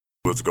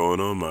What's going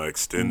on, my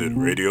extended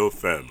radio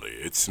family?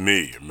 It's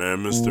me, your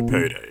man, Mr.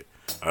 Payday.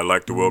 I'd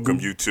like to welcome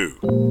you to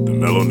the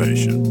Mellow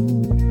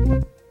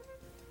Nation.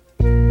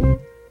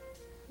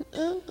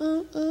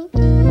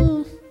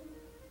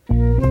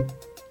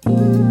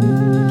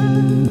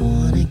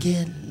 Wanna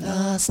get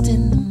lost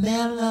in the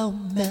mellow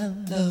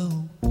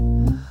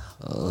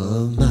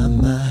of my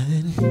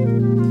mind.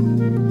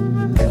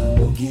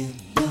 Wanna get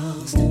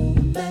lost in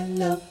the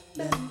mellow.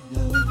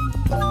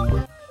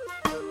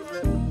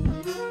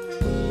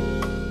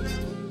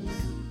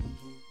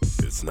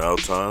 It's now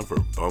time for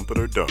Bump It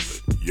or Dump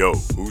It. Yo,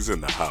 who's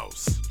in the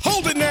house?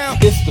 Hold it now!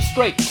 It's the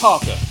straight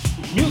talker,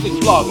 music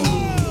blogger.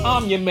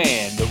 I'm your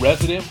man, the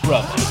resident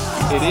brother.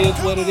 It is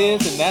what it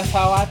is, and that's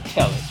how I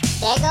tell it.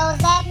 There goes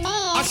that man.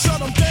 I shut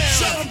him down!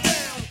 Shut him down!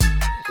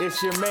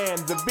 It's your man,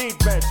 the beat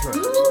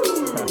veteran.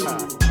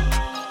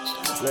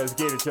 Let's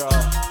get it, y'all.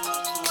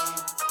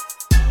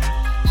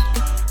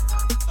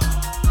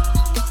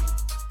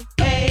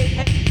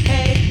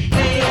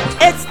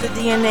 It's the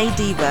DNA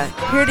Diva,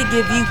 here to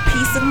give you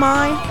peace of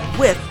mind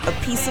with a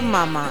piece of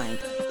my mind.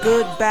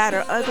 Good, bad,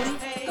 or ugly,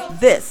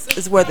 this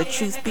is where the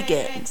truth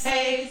begins.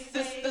 And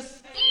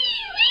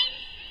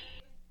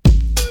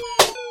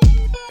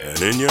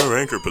in your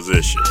anchor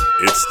position,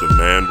 it's the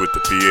man with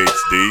the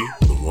PhD,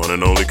 the one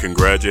and only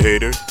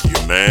congratulator,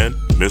 your man,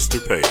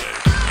 Mr. Payday.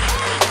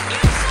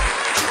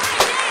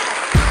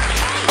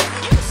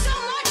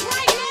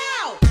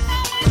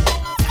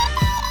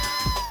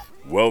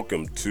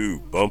 Welcome to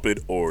Bump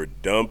It or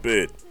Dump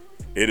It.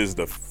 It is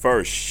the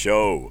first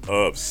show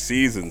of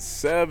season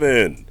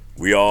 7.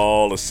 We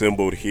all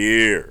assembled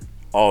here.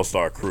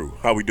 All-star crew.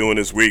 How we doing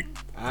this week?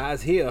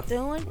 Eyes here.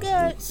 Doing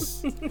good.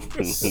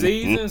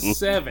 Season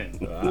 7.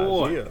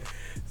 Boy,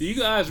 do you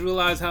guys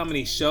realize how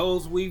many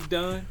shows we've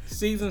done?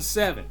 Season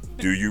 7.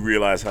 Do you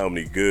realize how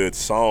many good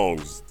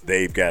songs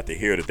they've got to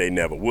hear that they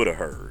never would have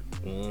heard?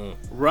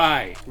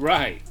 Right.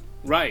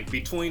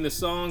 Between the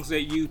songs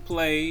that you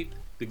played,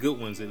 the good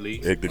ones at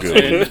least, The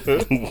good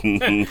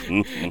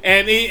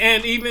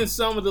and even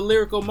some of the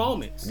lyrical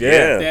moments.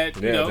 Yeah. That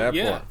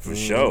For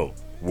sure.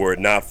 Were it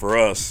not for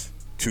us,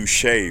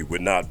 Touche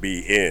would not be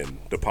in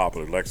the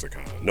popular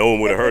lexicon. No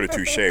one would have heard of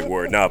Touche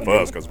were it not for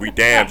us, because we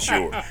damn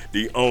sure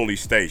the only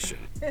station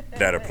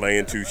that are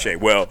playing Touche.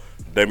 Well,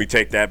 let me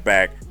take that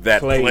back.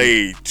 That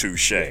played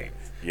Touche.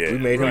 Yeah. We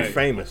made him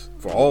famous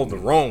for all the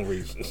wrong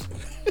reasons.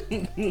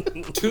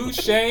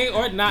 Touche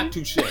or not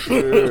touche?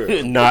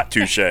 Not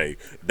Touche.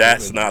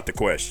 That's not the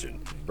question.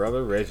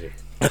 Brother Reggie.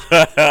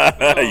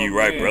 You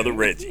right, Brother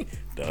Reggie,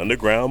 the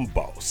underground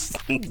boss.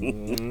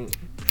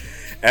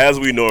 As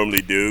we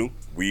normally do,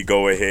 we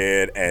go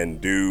ahead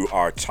and do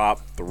our top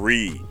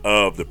 3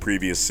 of the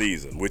previous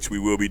season, which we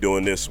will be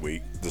doing this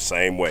week the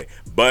same way.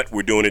 But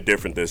we're doing it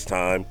different this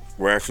time.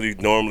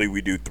 Normally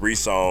we do 3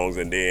 songs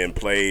and then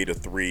play the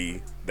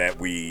 3 that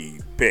we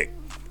pick.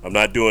 I'm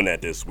not doing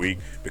that this week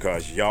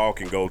because y'all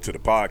can go to the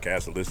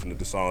podcast and listen to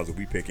the songs that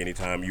we pick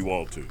anytime you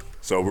want to.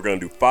 So we're going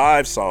to do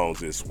 5 songs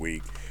this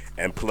week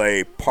and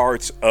play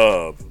parts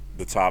of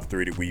the top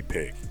 3 that we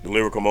pick. The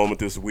lyrical moment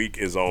this week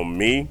is on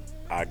me.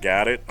 I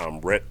got it.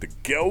 I'm ready to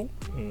go.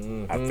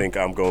 I think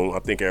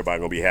everybody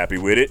gonna be happy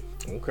with it.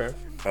 Okay.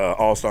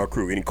 All-star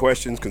crew. Any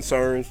questions,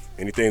 concerns,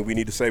 anything we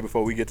need to say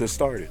before we get this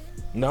started?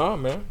 Nah,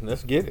 man.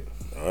 Let's get it.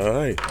 All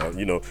right. I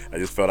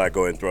just felt I'd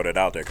go ahead and throw that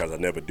out there because I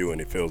never do, and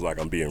it feels like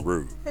I'm being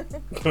rude.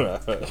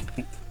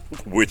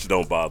 Which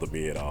don't bother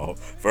me at all.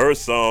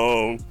 First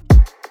song.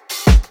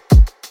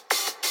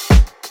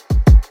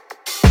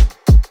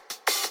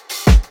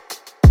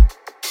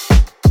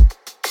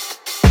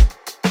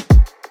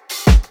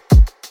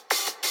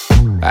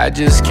 I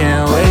just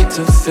can't wait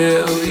to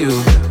feel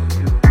you.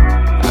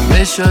 I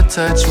miss your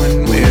touch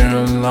when we're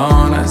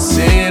alone. I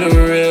see the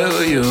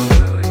real you.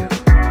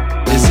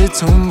 Is it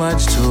too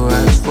much to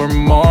ask for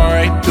more?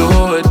 I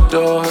do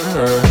adore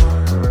her,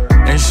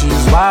 and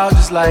she's wild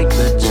just like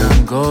the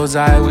jungles.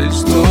 I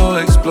wish to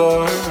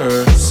explore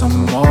her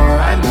some more.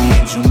 I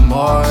need you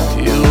more.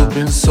 You've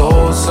been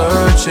soul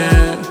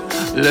searching.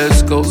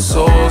 Let's go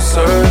soul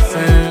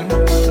surfing.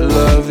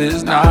 Love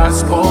is not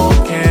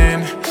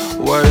spoken.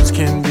 Words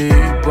can be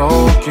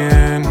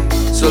broken,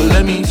 so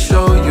let me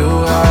show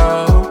you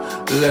how.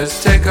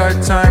 Let's take our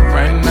time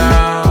right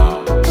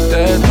now.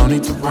 There's no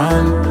need to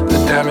run, the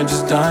damage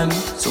is done,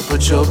 so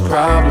put your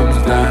problems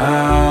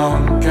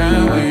down.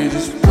 Can we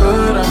just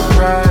put our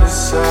pride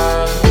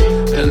aside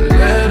and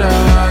let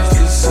us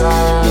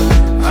decide?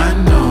 I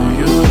know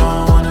you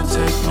don't wanna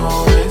take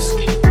no risk,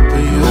 but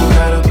you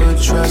gotta put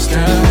trust in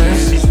this. Can we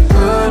just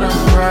put our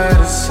pride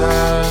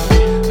aside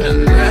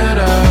and let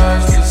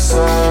us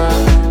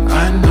decide?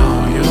 I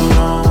know you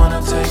don't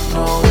wanna take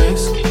no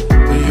risk,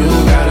 but you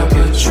gotta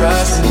put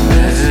trust in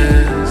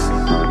this.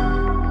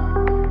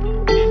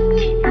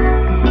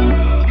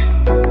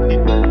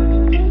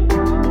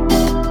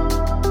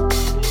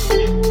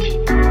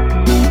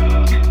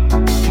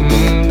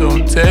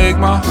 Don't take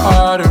my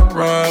heart and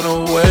run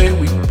away.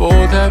 We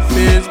both have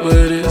fears,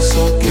 but it's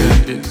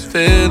okay. This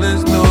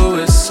feeling's new,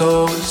 it's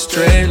so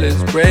astray.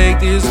 Let's break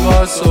these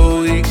walls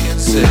so we can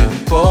say we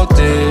both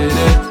did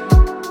it.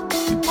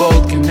 We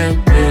both can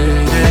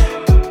admit it.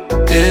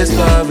 This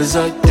love is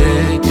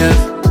addictive,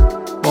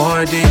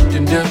 more deep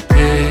than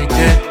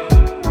depicted.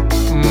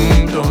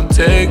 Don't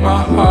take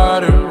my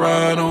heart and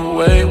run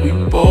away. We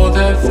both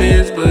have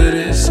fears, but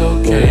it's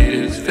okay.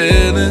 This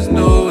feeling's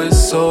new,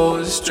 it's so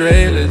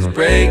astray. Let's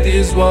break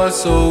these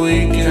walls so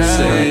we can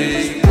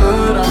say,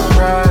 put our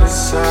pride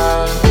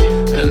aside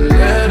and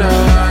let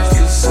our hearts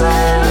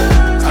decide.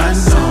 I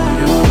know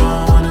you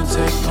don't wanna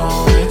take no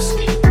risk,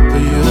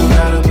 but you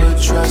gotta put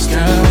trust in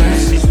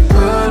this.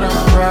 Put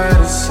our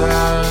pride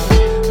aside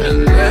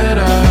and let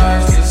our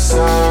hearts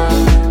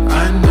decide. I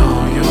know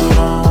you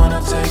don't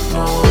wanna take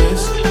no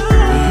risk,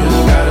 but you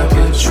gotta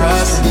put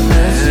trust in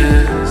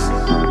this.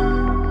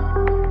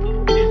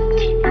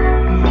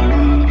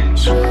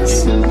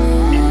 Trust in this.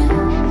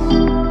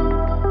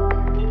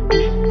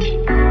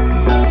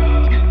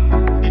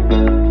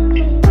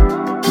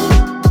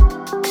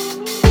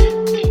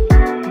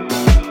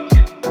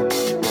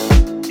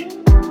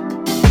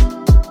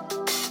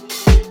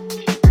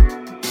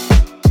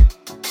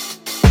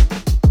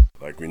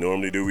 Like we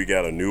normally do, we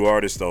got a new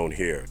artist on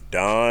here,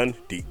 Don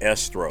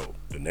Diestro.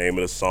 The name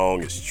of the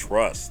song is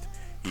Trust.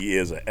 He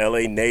is a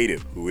LA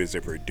native who is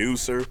a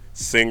producer,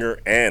 singer,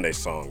 and a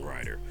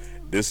songwriter.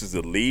 This is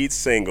the lead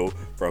single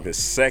from his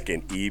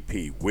second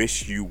EP,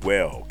 Wish You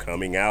Well,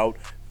 coming out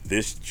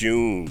this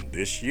June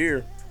this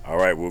year. All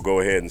right, we'll go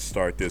ahead and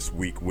start this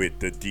week with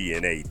the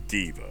DNA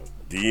Diva.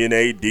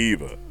 DNA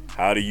Diva,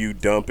 how do you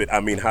dump it?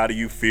 I mean, how do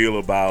you feel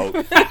about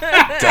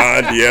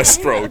Don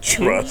Diestro,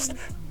 Trust?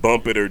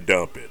 Bump it or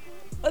dump it?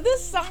 Well,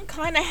 this song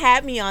kind of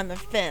had me on the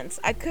fence.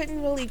 I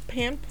couldn't really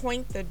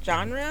pinpoint the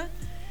genre.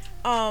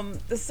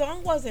 The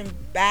song wasn't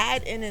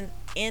bad in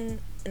and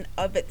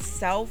of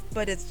itself,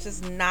 but it's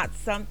just not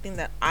something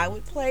that I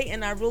would play,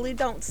 and I really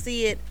don't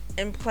see it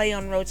in play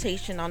on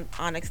rotation on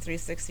Onyx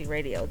 360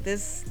 radio.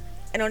 This,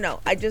 I don't know,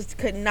 I just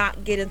could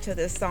not get into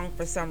this song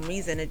for some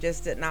reason. It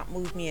just did not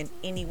move me in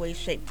any way,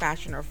 shape,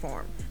 fashion, or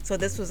form. So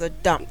this was a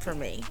dump for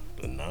me.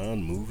 The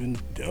non-moving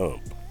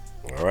dump.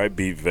 All right,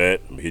 Beat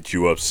Vet, I'm gonna hit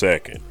you up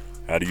second.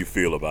 How do you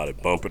feel about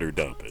it? Bump it or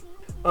dump it?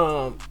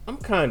 I'm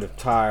kind of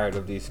tired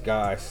of these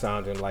guys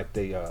sounding like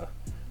they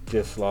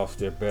just lost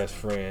their best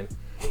friend.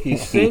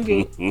 He's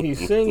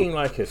singing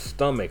like his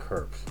stomach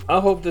hurts. I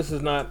hope this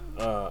is not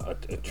a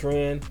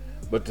trend,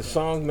 but the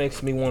song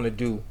makes me want to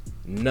do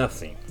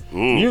nothing.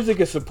 Music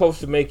is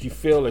supposed to make you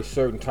feel a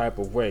certain type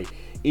of way.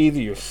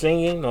 Either you're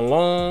singing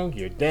along,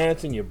 you're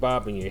dancing, you're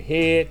bobbing your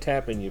head,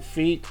 tapping your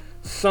feet,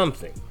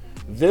 something.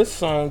 This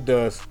song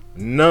does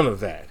none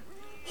of that,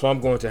 so I'm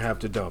going to have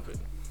to dump it.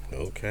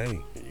 Okay,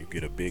 you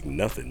get a big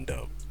nothing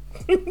dump.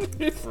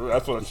 That's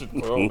what I should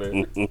put on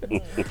there.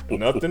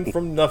 Nothing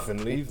from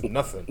nothing leaves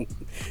nothing.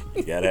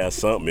 You gotta have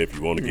something if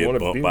you want to get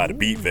bumped by the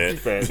Beat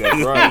Vet. That's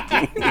right.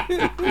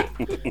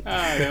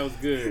 That was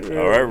good.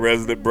 All right,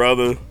 Resident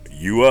Brother,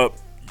 you up?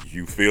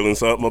 You feeling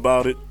something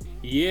about it?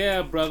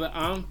 Yeah, brother,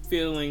 I'm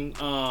feeling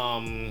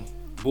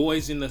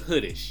Boys in the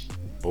Hoodish.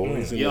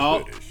 Boys in Y'all-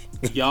 the Hoodish.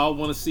 Y'all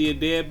want to see a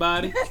dead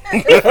body?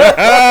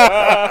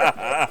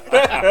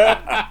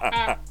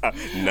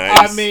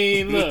 Nice. I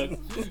mean, look,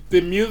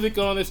 the music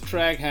on this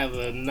track has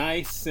a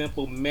nice,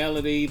 simple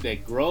melody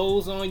that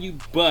grows on you,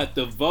 but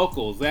the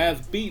vocals,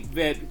 as Beat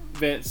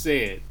Vet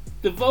said,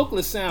 the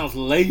vocalist sounds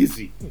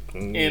lazy,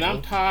 and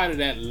I'm tired of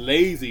that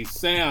lazy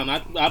sound.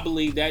 I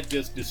believe that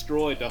just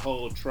destroyed the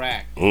whole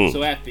track.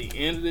 So at the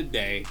end of the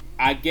day,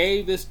 I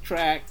gave this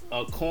track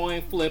a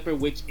coin flipper,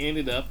 which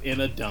ended up in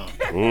a dump.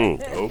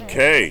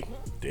 Okay,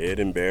 dead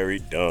and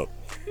buried dump.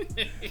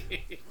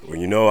 Well,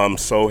 you know, I'm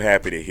so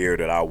happy to hear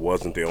that I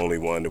wasn't the only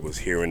one that was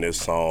hearing this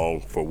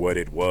song for what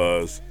it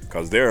was,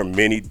 because there are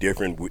many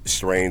different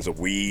strains of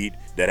weed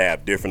that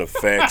have different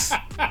effects.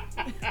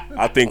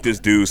 I think this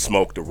dude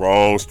smoked the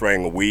wrong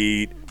strain of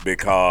weed,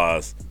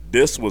 because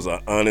this was an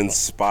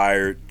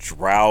uninspired,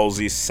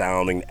 drowsy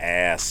sounding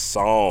ass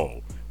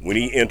song. When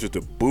he entered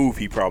the booth,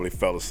 he probably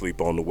fell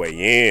asleep on the way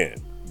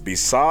in.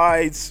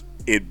 Besides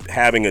it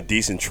having a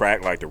decent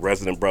track, like the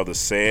Resident Brother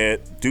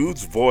said,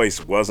 dude's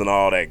voice wasn't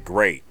all that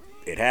great.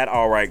 It had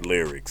alright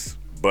lyrics,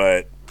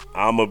 but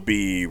I'ma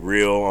be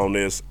real on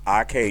this.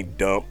 I can't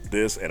dump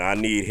this, and I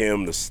need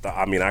him to stop.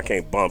 I mean, I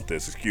can't bump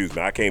this, excuse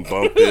me. I can't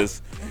bump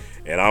this,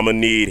 and I'ma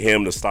need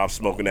him to stop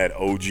smoking that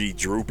OG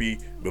Droopy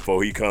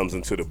before he comes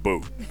into the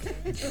booth.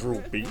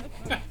 Droopy.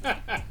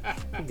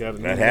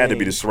 That had to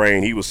be the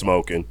strain he was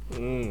smoking.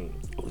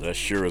 That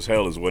sure as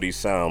hell is what he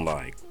sound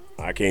like.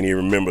 I can't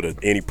even remember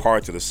any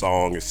parts of the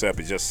song except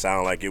it just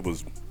sounded like it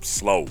was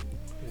slow.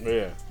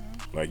 Yeah.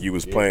 Like you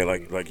was playing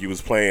like you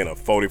was playing a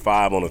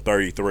 45 on a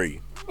 33.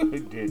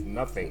 It did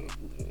nothing.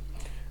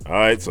 All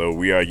right, so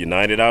we are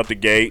united out the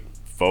gate.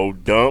 4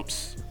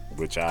 dumps,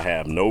 which I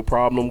have no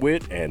problem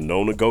with, and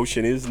no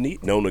negotiation is needed.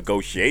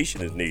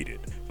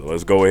 So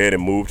let's go ahead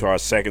and move to our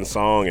second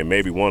song, and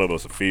maybe one of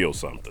us will feel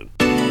something.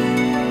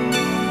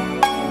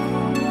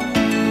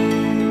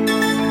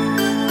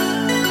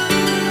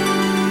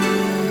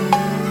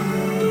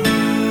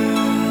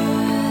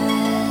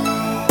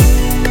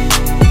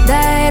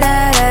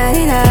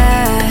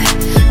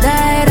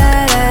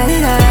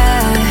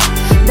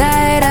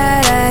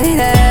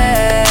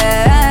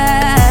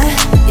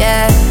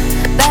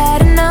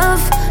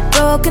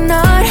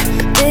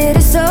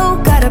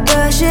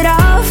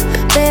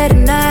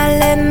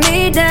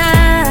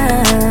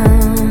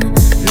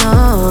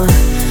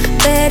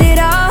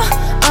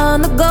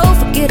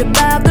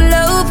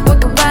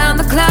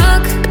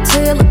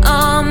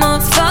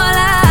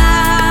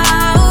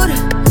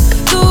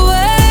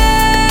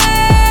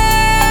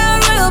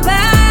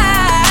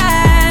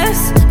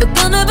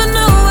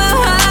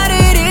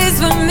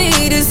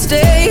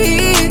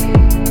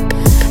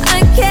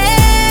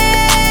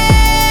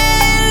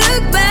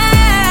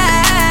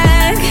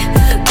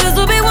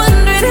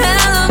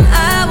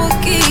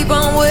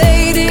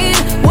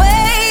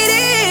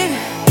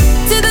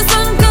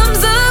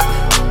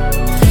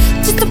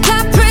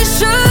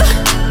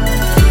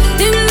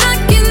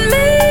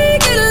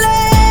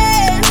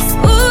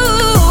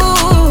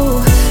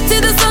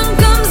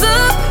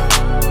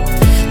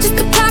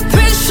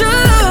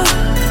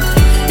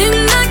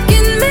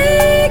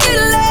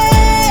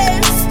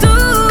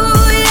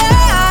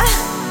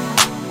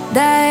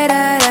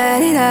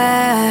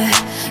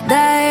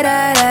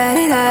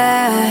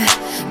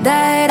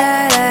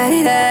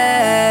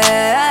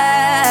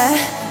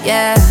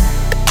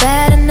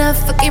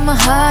 my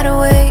heart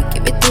away,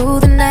 get me through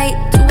the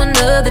night to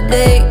another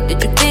day.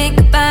 Did you think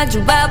I'd find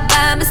you out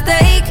by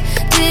mistake?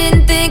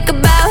 Didn't think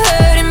about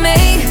hurting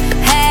me.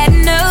 Had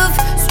enough,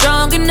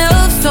 strong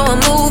enough, so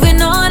I'm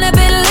moving on. I've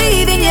been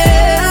leaving you,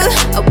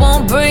 I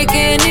won't break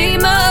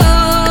anymore.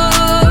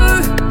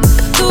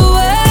 The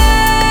world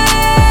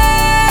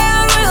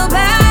will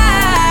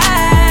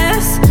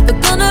pass,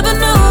 but they'll never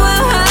know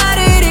how hard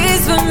it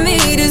is for me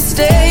to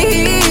stay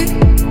here.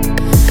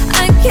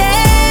 I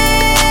can't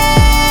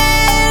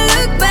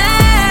look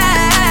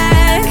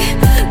back,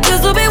 'cause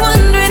we'll be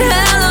wondering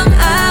how long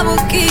I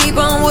will keep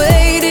on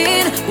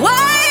waiting,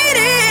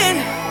 waiting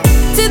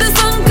till the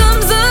sun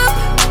comes up.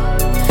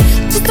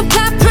 Just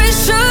apply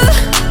pressure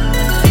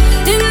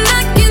and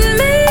I can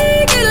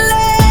make it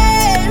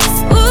last.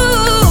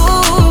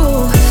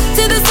 Ooh,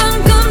 till the sun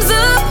comes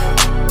up.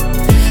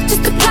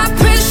 Just apply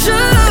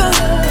pressure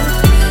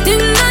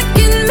and I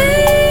can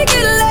make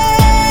it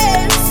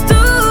last.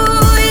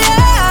 Ooh,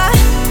 yeah.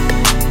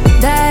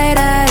 Da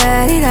da da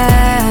da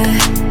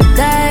da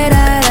da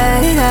da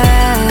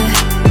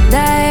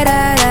da da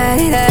da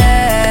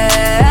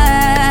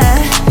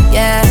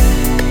yeah.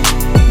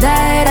 Da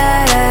da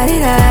da da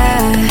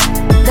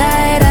da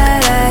da da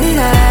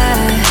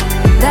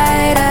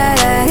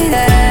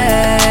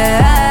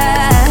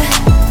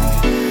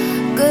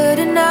good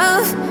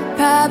enough,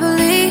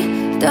 probably.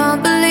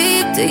 Don't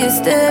believe till you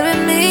stare at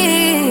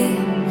me.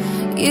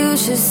 You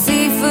should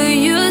see for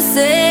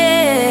yourself.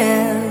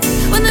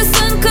 When the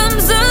sun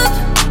comes up,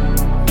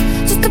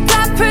 just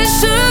apply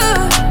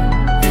pressure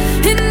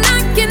and I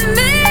can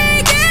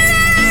make it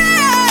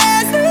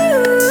last. Ooh,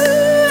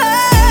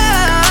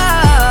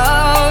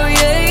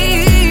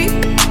 yeah.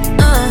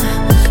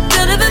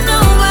 They'll never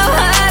know how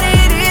hard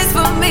it is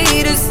for me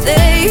to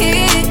stay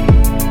here.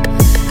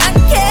 I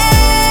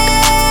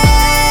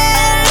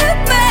can't look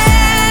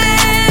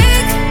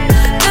back,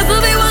 'cause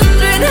we'll be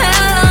wondering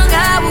how long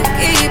I will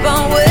keep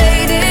on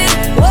waiting,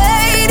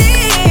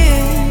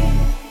 waiting.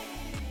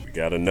 We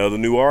got another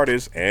new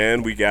artist,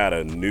 and we got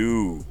a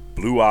new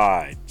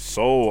blue-eyed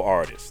soul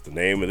artist. The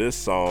name of this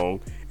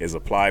song is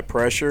Apply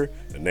Pressure.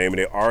 The name of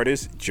the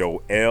artist,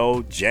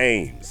 Joelle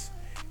James.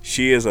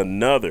 She is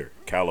another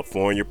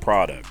California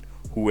product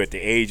who at the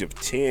age of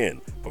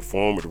 10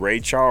 performed with Ray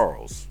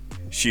Charles.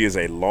 She is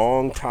a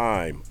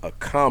long-time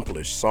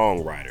accomplished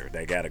songwriter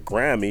that got a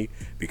Grammy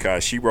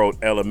because she wrote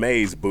Ella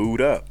Mae's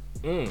Boo'd Up.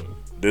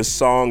 This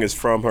song is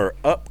from her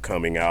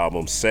upcoming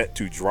album set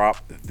to drop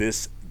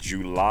this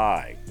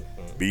July.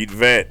 Beat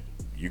Vet,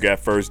 you got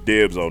first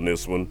dibs on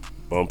this one.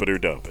 Bump it or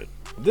dump it.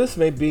 This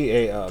may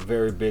be a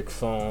very big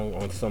song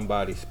on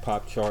somebody's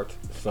pop chart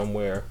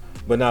somewhere,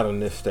 but not on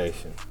this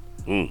station.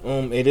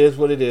 It is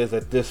what it is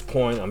at this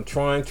point. I'm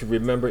trying to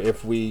remember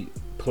if we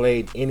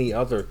played any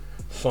other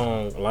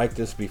song like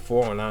this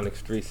before on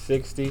Onyx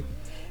 360,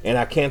 and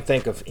I can't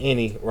think of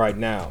any right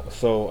now.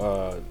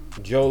 So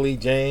Jolie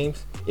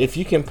James, if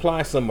you can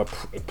apply some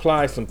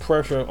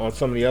pressure on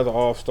some of the other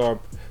all-star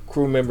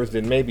crew members,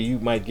 then maybe you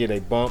might get a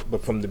bump,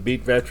 but from the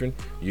Beat Veteran,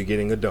 you're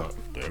getting a dump.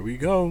 There we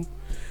go.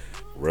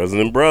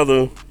 Resident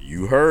Brother,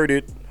 you heard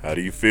it. How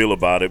do you feel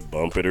about it?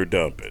 Bump it or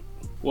dump it?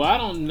 Well, I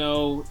don't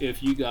know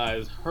if you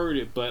guys heard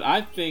it, but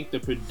I think the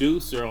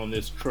producer on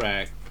this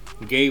track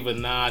gave a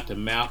nod to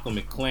Malcolm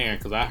McLaren,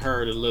 because I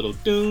heard a little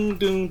doon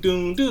doon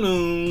doon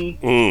doon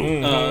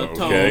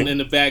tone in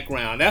the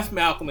background. That's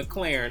Malcolm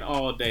McLaren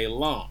all day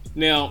long.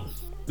 Now,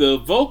 the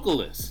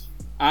vocalist,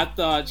 I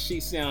thought she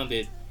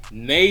sounded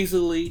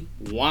nasally,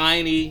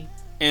 whiny,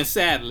 and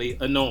sadly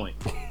annoying.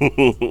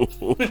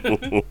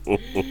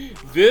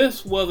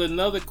 This was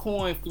another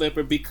coin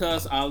flipper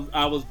because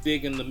I was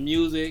digging the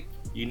music.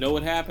 You know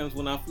what happens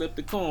when I flip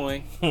the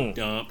coin?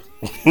 Dump.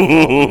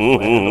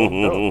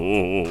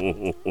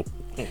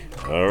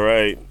 All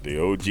right, the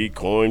OG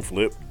coin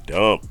flip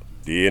dump.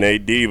 DNA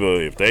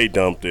Diva, if they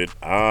dumped it,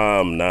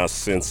 I'm not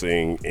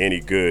sensing any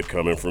good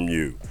coming from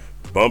you.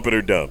 Bump it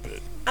or dump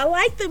it. I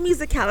like the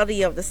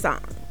musicality of the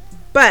song,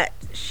 but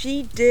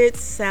she did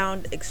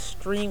sound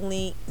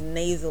extremely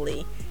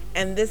nasally,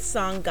 and this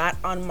song got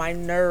on my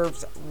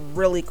nerves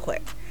really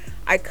quick.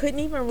 I couldn't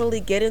even really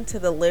get into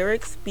the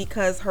lyrics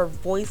because her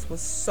voice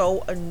was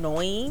so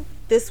annoying.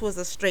 This was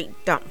a straight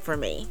dump for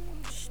me.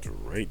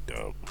 Straight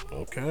dump.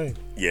 Okay.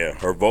 Yeah,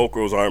 her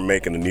vocals aren't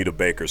making Anita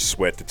Baker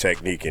sweat the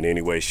technique in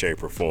any way,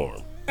 shape, or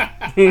form.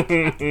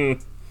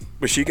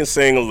 But she can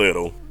sing a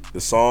little.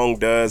 The song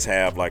does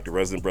have, like the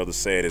Resident Brother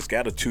said, it's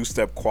got a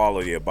two-step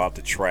quality about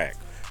the track.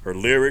 Her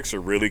lyrics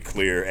are really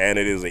clear, and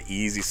it is an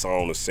easy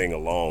song to sing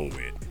along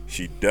with.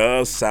 She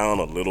does sound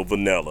a little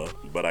vanilla,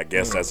 but I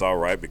guess that's all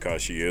right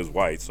because she is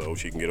white, so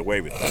she can get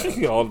away with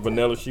that. All the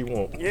vanilla she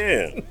wants.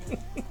 Yeah.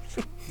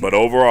 But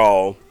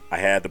overall, I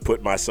had to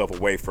put myself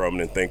away from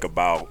it and think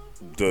about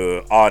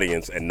the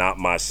audience and not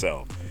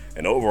myself.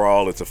 And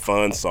overall, it's a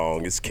fun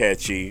song. It's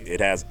catchy.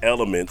 It has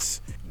elements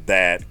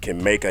that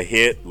can make a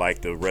hit, like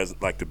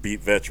the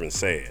Beat Veteran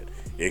said.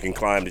 It can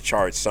climb the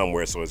charts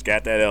somewhere, so it's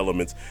got that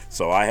elements.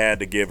 So I had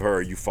to give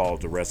her "You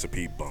Followed the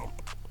Recipe"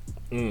 bump.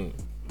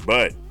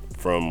 But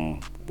from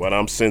what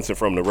I'm sensing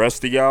from the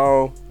rest of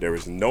y'all, there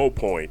is no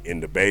point in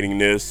debating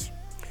this.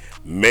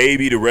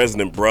 Maybe the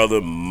Resident Brother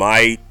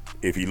might,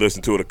 if you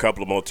listen to it a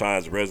couple of more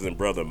times, the Resident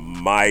Brother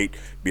might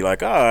be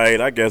like, all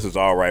right, I guess it's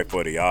all right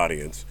for the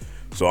audience.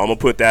 So I'm going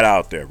to put that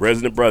out there.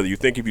 Resident Brother, you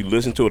think if you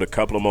listen to it a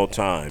couple of more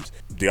times,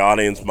 the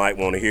audience might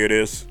want to hear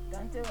this?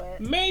 Don't do it.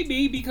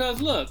 Maybe,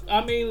 because look,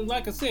 I mean,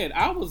 like I said,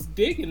 I was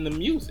digging the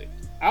music.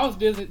 I was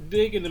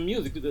digging the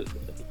music.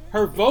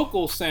 Her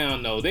vocals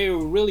sound, though, they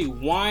were really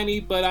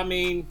whiny, but I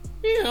mean,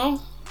 you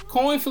know,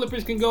 coin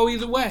flippers can go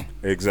either way.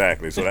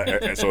 Exactly. So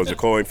so is the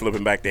coin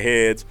flipping back to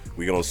heads?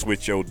 We gonna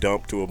switch your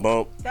dump to a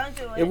bump? Don't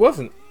do it.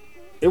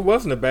 It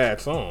wasn't a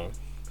bad song.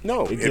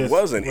 No, it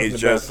wasn't. It's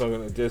just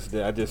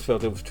I just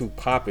felt it was too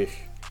popish.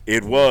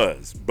 It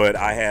was, but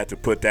I had to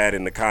put that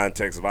in the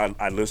context of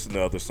I listened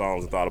to other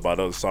songs and thought about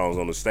other songs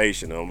on the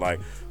station, and I'm like,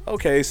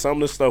 okay,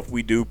 some of the stuff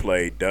we do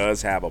play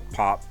does have a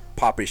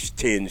popish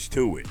tinge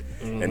to it.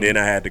 Mm-hmm. And then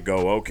I had to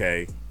go,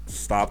 okay,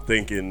 stop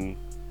thinking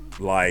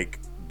like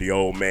the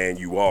old man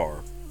you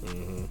are,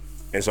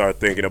 and start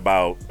thinking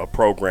about a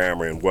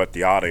programmer and what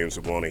the audience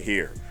would want to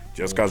hear.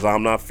 Just because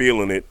I'm not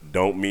feeling it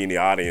don't mean the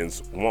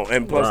audience won't.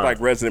 And plus, like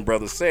Resident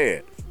Brother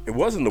said, it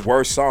wasn't the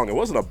worst song. It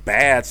wasn't a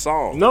bad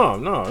song. No,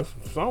 the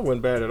song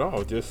wasn't bad at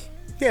all. It just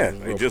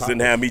didn't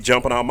have me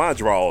jumping out my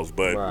drawers.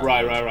 But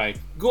Right.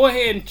 Go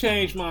ahead and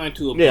change mine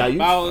to a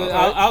bump.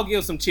 I'll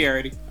give some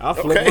charity. I'll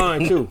flip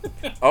mine too.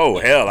 Oh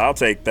hell, I'll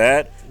take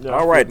that. Yeah,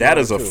 all right, that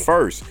is a too.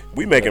 first.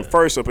 We making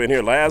first up in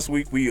here. Last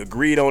week we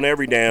agreed on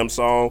every damn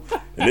song,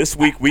 and this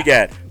week we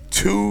got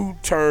 2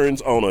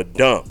 turns on a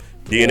dump.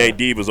 DNA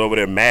Divas over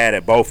there mad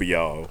at both of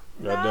y'all.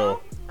 I know.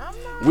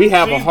 I'm not. We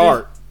have a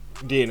heart.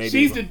 DNA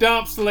She's Diva. the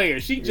dump slayer.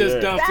 She just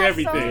dumps That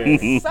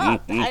everything. song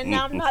sucked, and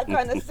I'm not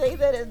gonna say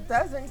that it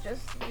doesn't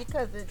just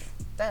because it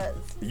does.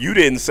 You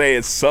didn't say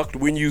it sucked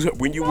when you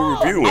were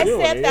reviewing. I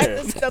it. said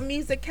that the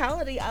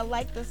musicality. I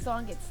like the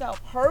song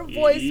itself. Her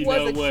voice You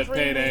was know what,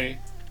 extremely Payday?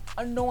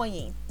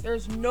 annoying.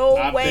 There's no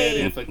I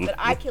way bet if that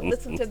I can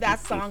listen to that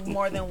song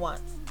more than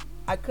once.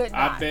 I could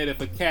not. I bet if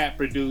a cat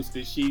produced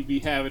it, she'd be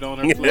having it on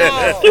her No.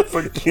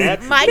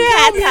 playlist. My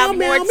cats have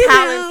more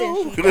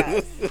talent than she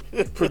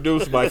does.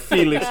 Produced by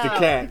Felix the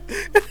Cat.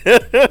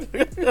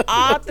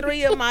 All 4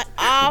 of my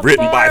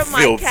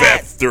Phil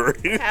cats Fester.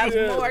 have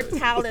more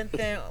talent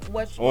than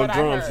what On I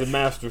drums, heard. the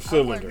master I would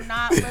cylinder.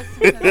 not listen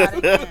to that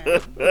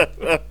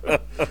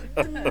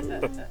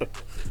again.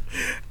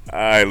 All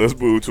right, let's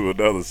move to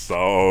another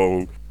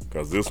song,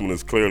 because this one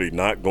is clearly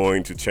not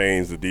going to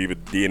change the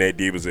DNA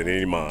Divas in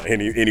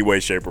any way,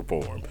 shape, or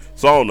form.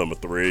 Song number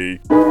 3.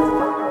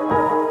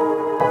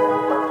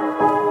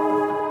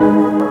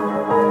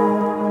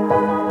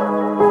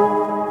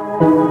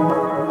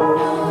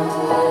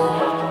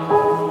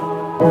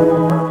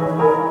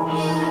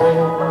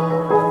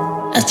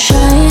 I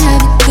try and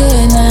have a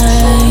good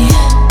night.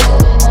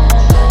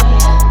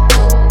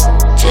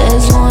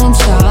 Just one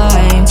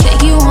time,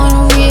 take you on a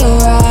real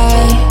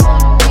ride.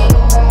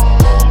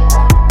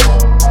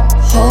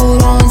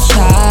 Hold on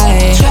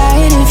tight, try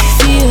it if you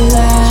feel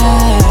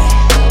like.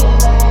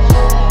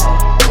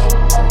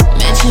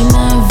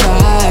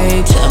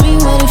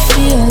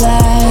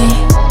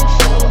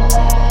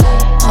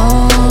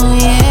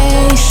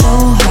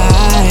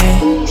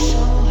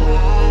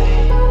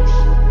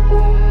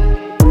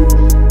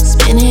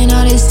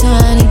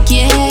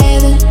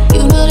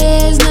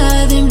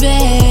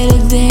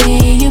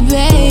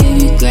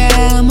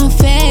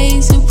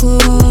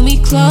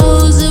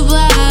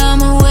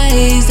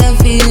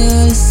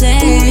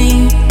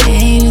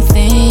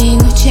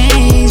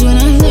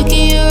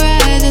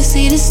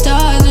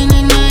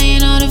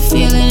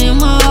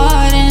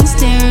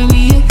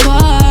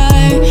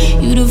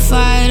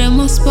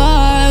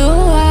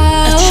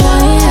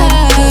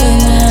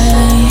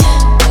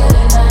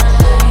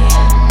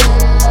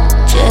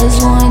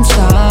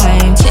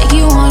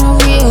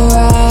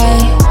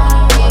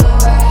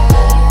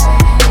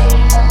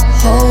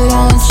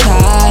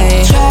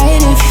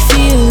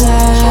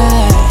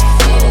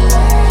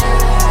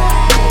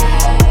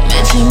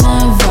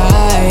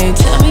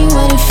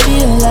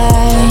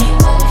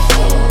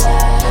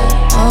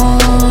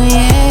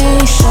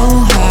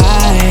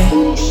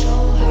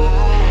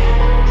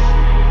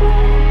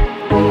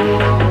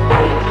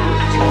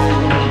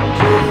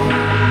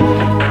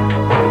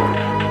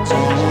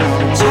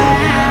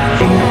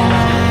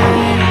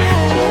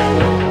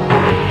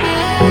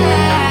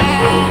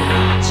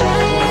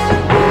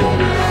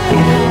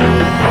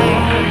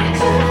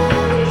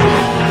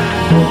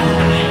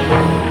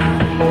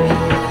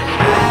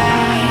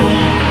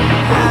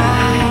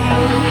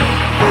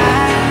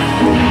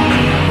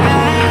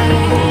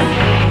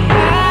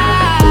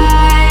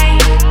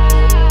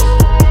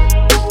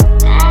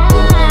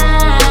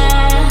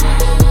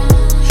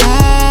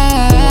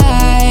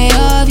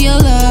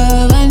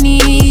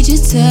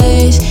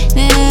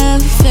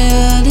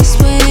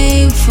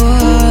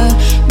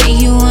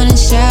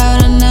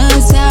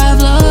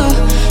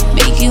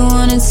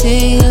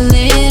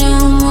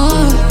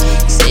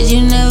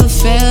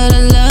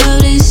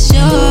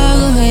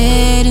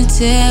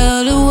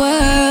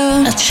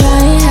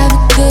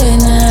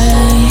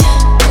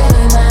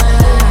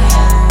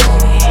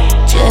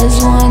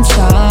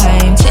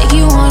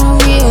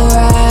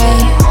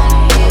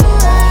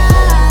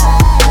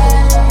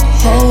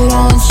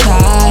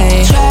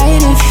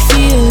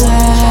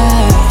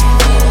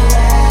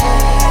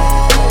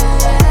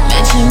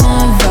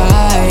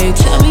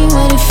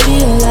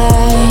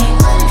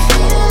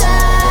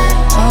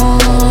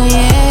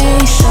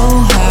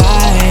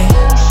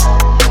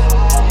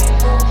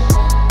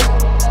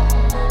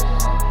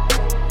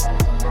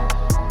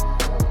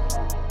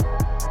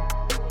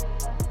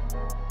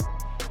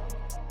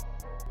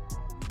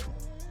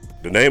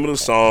 The name of the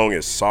song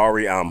is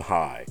Sorry I'm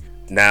High.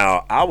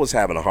 Now, I was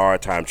having a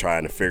hard time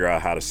trying to figure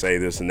out how to say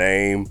this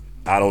name.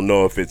 I don't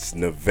know if it's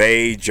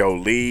Neve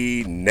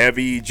Jolie,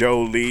 Neve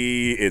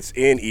Jolie. It's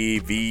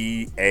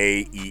Nevaeh.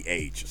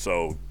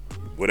 So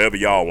whatever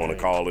y'all want to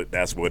call it,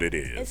 that's what it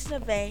is. It's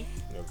Neve.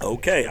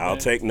 Okay, I'll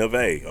take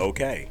Neve.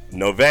 Okay.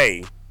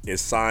 Neve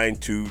is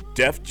signed to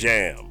Def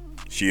Jam.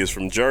 She is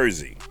from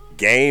Jersey.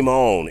 Game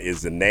On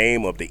is the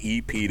name of the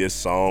EP this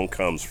song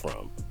comes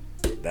from.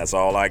 That's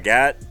all I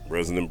got.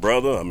 Resident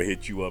Brother, I'm going to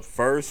hit you up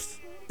first.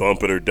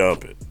 Bump it or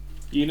dump it.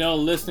 You know,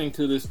 listening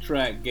to this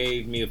track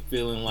gave me a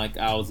feeling like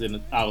I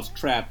was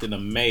trapped in a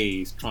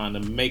maze trying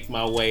to make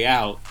my way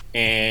out,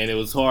 and it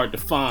was hard to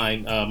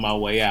find my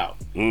way out.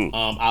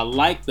 I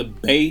like the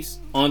bass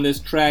on this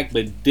track,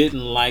 but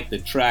didn't like the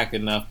track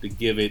enough to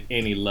give it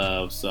any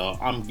love, so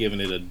I'm giving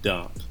it a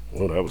dump.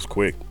 Well, that was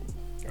quick.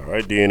 All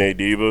right, DNA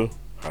Diva,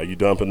 how you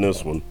dumping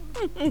this one?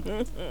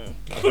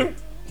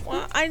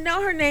 Well, I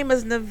know her name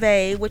is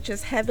Neve, which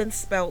is heaven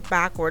spelled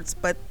backwards,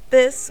 but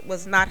this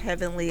was not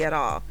heavenly at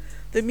all.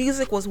 The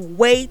music was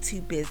way too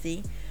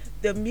busy.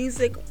 The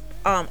music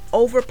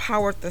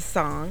overpowered the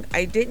song.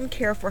 I didn't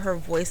care for her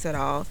voice at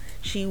all.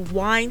 She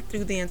whined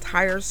through the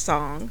entire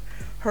song.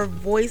 Her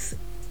voice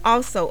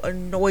also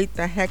annoyed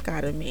the heck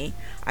out of me.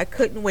 I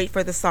couldn't wait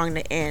for the song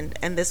to end,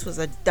 and this was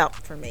a dump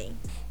for me.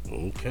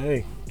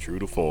 Okay, true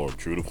to form,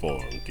 true to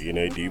form.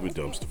 DNA Diva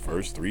dumps the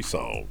first 3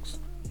 songs.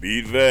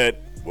 Beat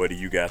Vet, what do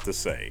you got to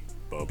say?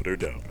 Bump it or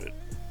dump it?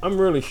 I'm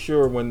really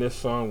sure when this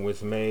song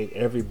was made,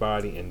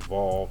 everybody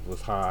involved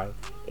was high,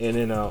 and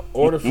in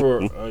order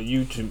for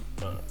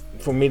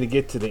for me to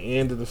get to the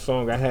end of the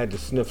song, I had to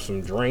sniff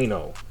some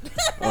Drano.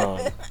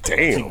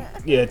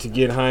 Damn. To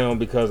get high on,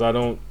 because I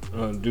don't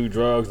do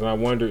drugs, and I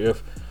wonder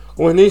if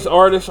when these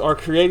artists are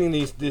creating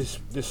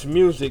this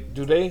music,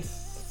 do they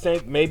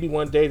think maybe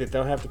one day that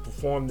they'll have to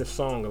perform this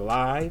song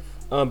live?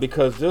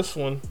 Because this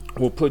one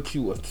will put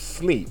you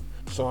asleep.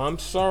 So I'm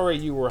sorry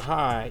you were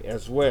high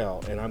as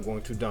well, and I'm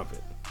going to dump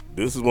it.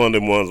 This is one of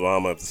them ones where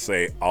I'm going to have to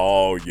say,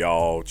 all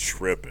y'all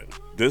tripping.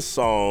 This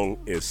song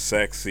is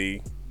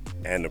sexy,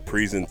 and the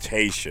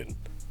presentation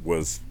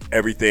was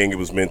everything it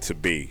was meant to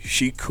be.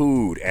 She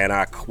cooed, and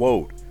I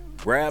quote,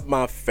 "Grab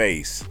my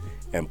face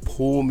and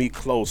pull me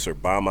closer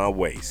by my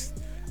waist.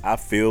 I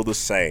feel the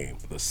same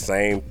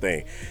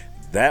thing."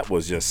 That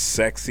was just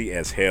sexy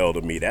as hell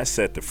to me. That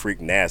set the Freak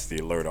Nasty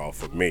alert off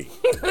for me.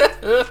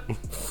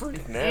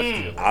 Freak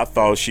Nasty. I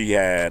thought she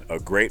had a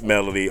great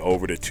melody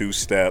over the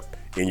 2-step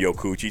in Your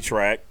Coochie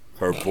track.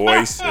 Her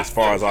voice, as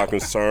far as I'm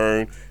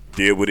concerned,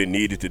 did what it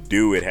needed to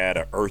do. It had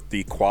an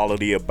earthy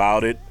quality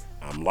about it.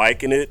 I'm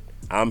liking it.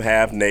 I'm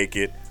half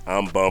naked.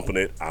 I'm bumping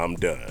it. I'm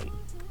done.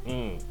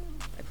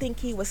 I think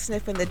he was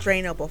sniffing the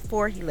Drano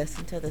before he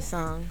listened to the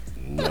song.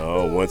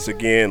 No, once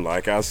again,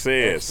 like I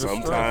said,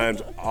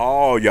 sometimes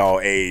all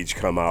y'all age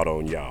come out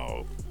on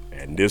y'all.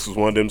 And this was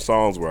one of them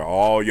songs where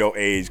all your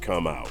age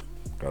come out.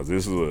 Because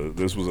this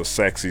was a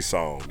sexy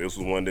song. This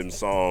was one of them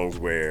songs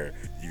where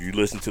you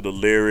listen to the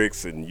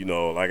lyrics and, you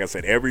know, like I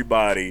said,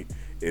 everybody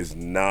is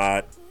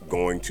not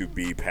going to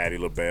be Patti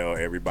LaBelle.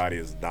 Everybody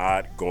is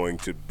not going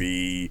to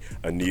be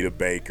Anita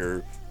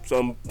Baker.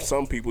 Some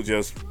people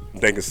just,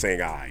 they can sing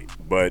aight.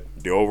 But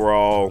the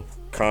overall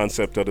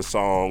concept of the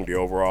song, the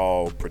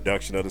overall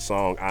production of the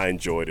song, I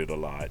enjoyed it a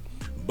lot.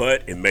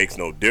 But it makes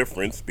no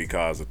difference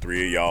because the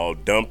 3 of y'all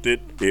dumped it.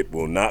 It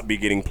will not be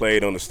getting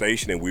played on the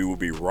station, and we will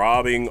be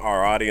robbing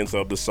our audience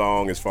of the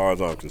song as far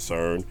as I'm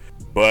concerned.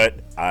 But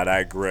I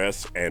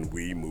digress, and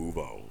we move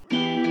on.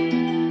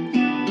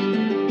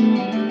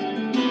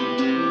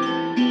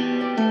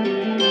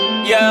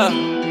 Yeah,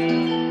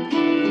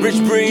 Rich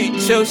Breed,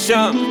 Chill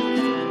Shump.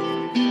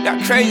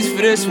 Got crazy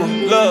for this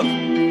one. Look,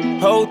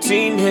 whole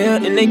team here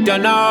and they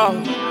done all.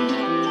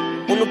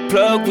 On the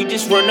plug, we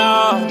just run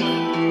off.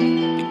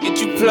 To get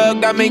you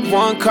plugged, I make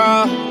one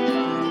call.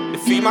 To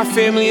feed my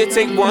family, it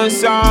take one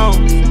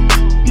song.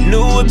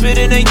 New whip it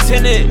and they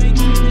tinted.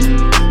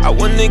 I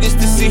want niggas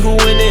to see who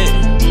in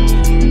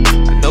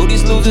it. I know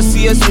these losers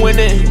see us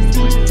winning.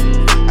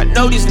 I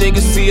know these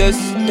niggas see us,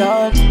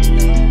 dog.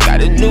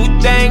 Got a new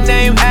thing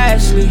named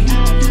Ashley.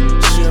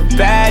 She a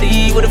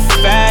baddie with a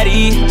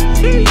fatty.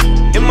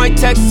 In my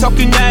text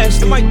talking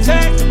nasty.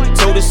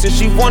 Told her since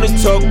she wanna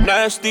talk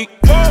nasty.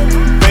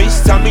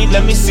 FaceTime me,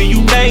 let me see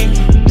you naked.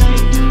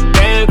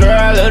 Damn girl,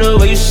 I love the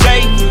way you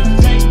shake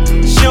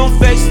it. She don't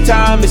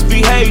FaceTime,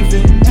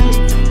 misbehaving.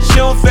 She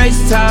don't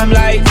FaceTime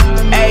like,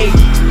 ayy.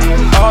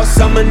 All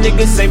summer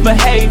niggas ain't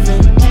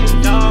behaving.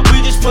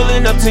 We just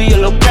pulling up to your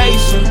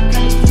location.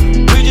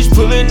 We just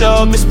pulling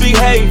up,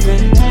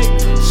 misbehaving.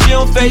 She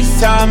don't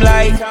FaceTime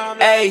like,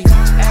 ayy.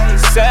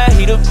 Said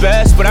he the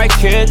best, but I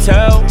can't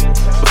tell.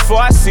 Before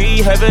I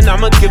see heaven,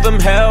 I'ma give him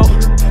hell.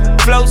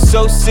 Flow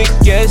so sick,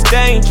 yeah, it's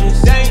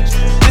dangerous.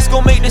 This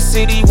gon' make the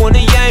city wanna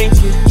yank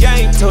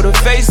it. Told her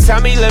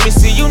FaceTime me, let me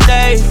see you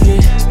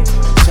naked.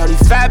 Shawty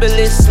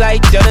fabulous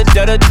like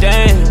da-da-da-da,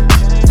 damn.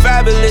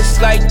 Fabulous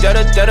like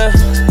da-da-da-da.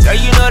 Girl,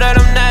 you know that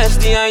I'm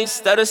nasty, I ain't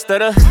stutter.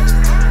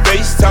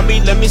 FaceTime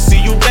me, let me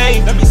see you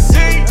naked.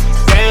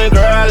 Damn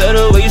girl, I love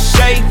the way you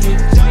shake it.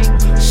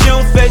 She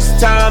don't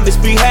FaceTime,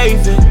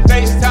 misbehaving.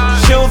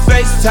 She don't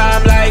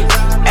FaceTime like,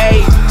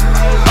 ayy.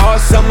 All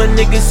summer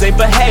niggas ain't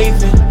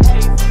behaving.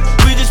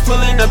 We just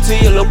pulling up to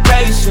your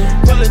location.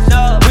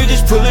 We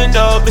just pulling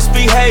up,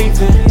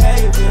 misbehaving.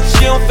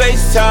 She don't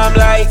FaceTime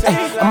like,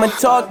 ay. I'ma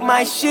talk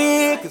my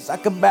shit, cause I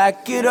can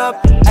back it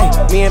up.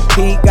 Ay, me and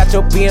Pete got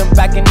your BM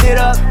backing it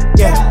up.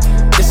 Yeah,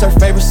 this her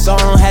favorite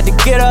song, had to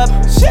get up.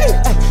 Shit,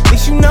 at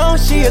least you know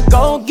she a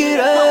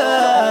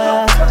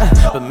go-getter.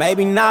 But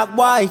maybe not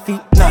wifey,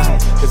 nah.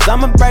 Cause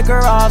I'ma break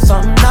her off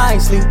something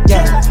nicely,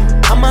 yeah.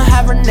 I'ma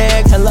have her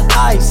neck hella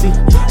icy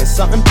and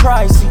something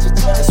pricey,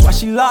 that's why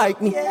she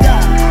like me.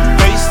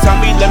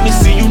 FaceTime me, let me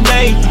see you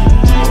naked.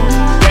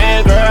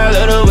 Damn girl, I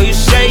love the way you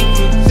shake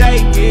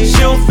it. She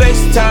don't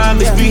FaceTime,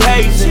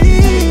 misbehaving.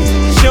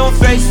 She don't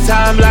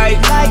FaceTime like,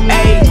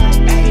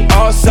 ayy.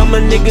 All summer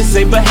niggas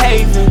ain't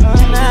behaving.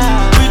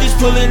 We just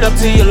pulling up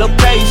to your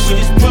location.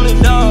 We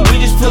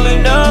just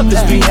pulling up,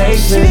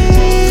 misbehaving.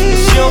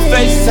 She don't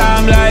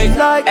FaceTime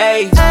like,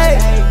 ayy.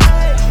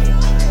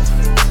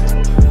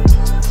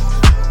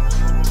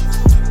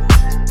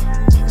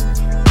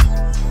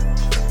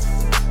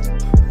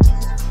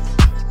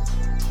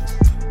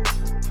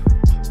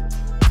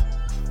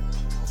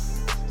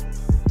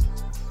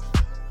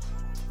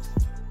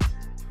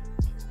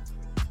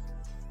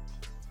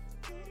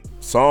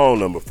 Song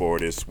number 4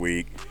 this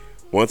week.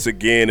 Once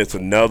again, it's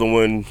another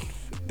one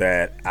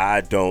that I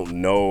don't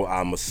know.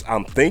 I'm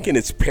thinking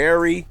it's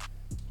Perry,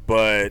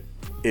 but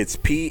it's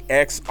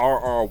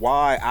PXRRY.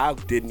 I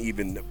didn't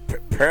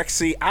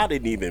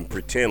even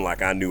pretend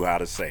like I knew how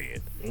to say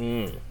it.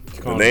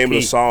 The name of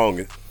the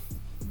song,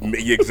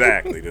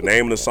 exactly. The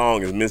name of the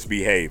song is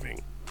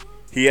Misbehaving.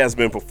 He has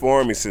been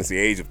performing since the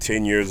age of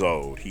 10 years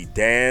old. He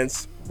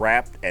danced,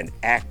 rapped, and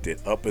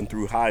acted up and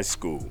through high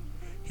school.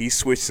 He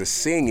switched to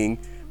singing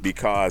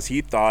because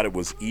he thought it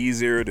was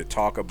easier to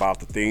talk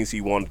about the things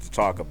he wanted to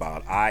talk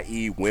about,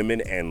 i.e.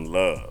 women and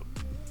love.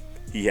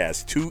 He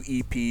has 2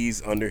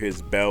 EPs under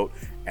his belt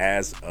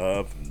as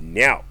of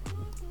now.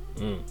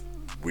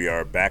 We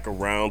are back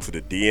around to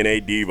the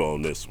DNA Diva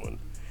on this one.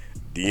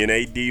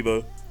 DNA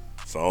Diva,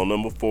 song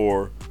number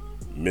 4,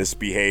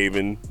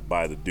 Misbehaving,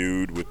 by the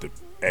dude with the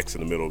X in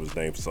the middle of his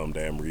name for some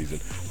damn reason.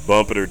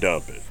 Bump It or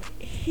Dump It.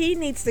 He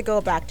needs to go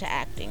back to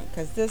acting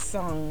because this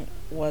song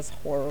was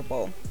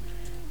horrible.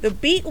 The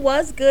beat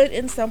was good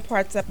in some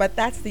parts, but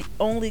that's the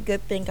only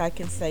good thing I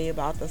can say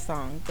about the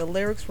song. The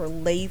lyrics were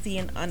lazy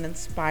and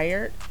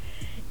uninspired.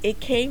 It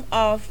came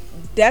off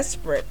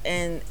desperate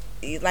and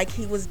like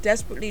he was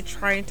desperately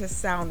trying to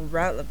sound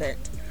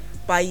relevant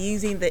by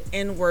using the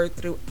N-word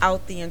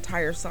throughout the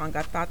entire song.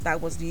 I thought that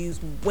was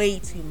used way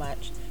too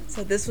much.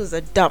 So this was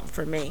a dump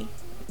for me.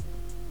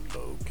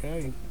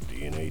 Okay,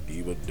 DNA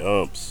Diva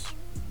dumps.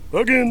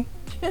 Again.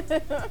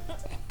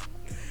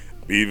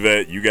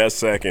 B-Vet, you got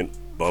second.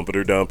 Bump it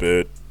or dump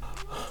it.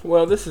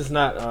 Well, this is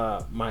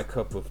not my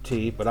cup of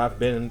tea, but I've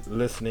been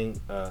listening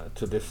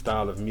to this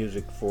style of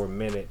music for a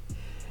minute,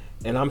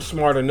 and I'm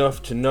smart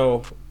enough to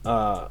know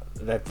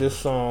that this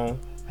song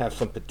has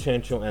some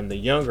potential, and the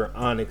younger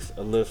Onyx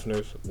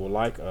listeners will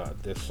like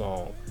this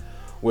song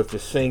with the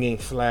singing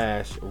 /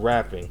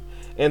 rapping,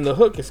 and the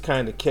hook is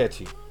kind of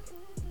catchy.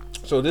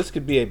 So this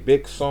could be a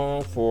big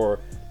song for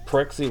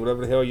Prexy,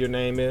 whatever the hell your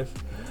name is.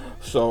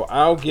 So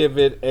I'll give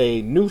it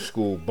a new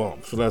school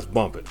bump. So let's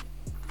bump it.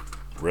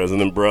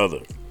 Resident Brother,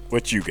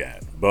 what you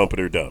got? Bump it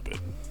or dump it?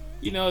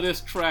 You know,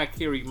 this track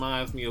here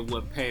reminds me of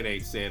what Payday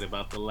said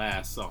about the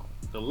last song.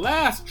 The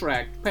last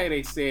track,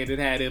 Payday said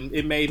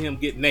it made him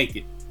get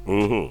naked.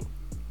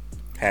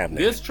 Half naked.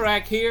 This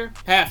track here,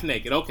 half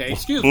naked. Okay,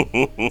 excuse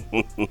me.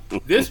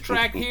 This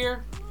track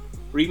here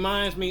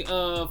reminds me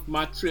of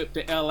my trip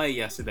to LA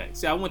yesterday.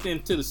 See, I went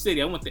into the city.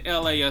 I went to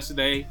LA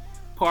yesterday,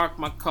 parked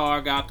my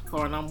car, got out the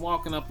car, and I'm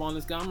walking up on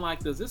this guy. I'm like,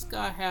 does this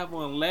guy have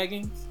on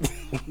leggings?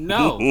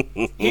 No,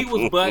 he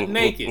was butt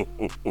naked.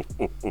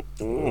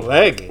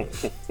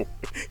 Leggings?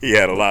 He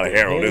had a lot of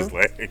hair on his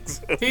legs.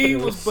 He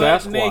was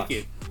butt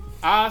naked.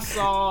 I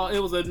saw it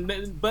was a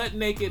butt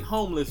naked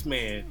homeless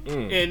man,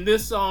 and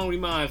this song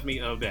reminds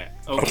me of that.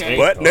 Okay,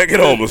 butt naked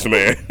homeless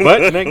man.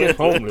 Butt naked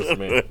homeless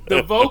man.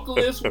 The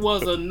vocalist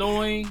was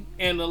annoying,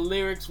 and the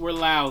lyrics were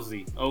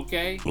lousy.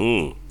 Okay.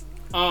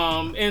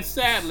 And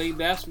sadly,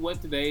 that's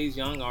what today's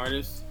young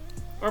artists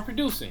are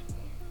producing.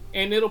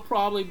 And it'll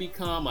probably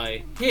become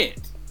a hit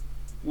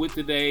with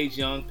today's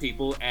young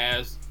people,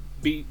 as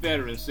Beat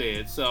Veteran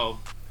said. So,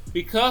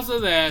 because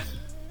of that,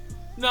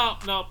 nope.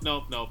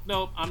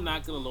 I'm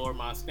not going to lower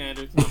my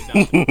standards.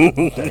 I'm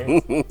done.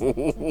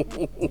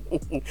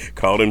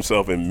 Called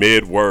himself in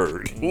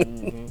mid-word.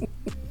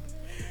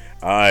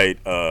 All right,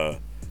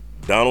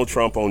 Donald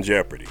Trump on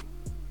Jeopardy.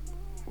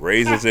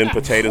 Raisins in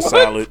potato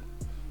salad.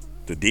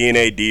 The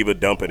DNA Diva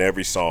dumping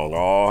every song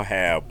all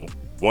have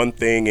one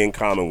thing in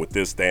common with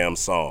this damn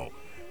song.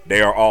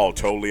 They are all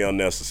totally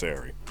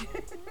unnecessary.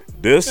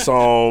 This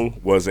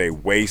song was a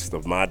waste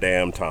of my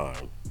damn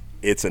time.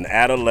 It's an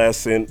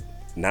adolescent,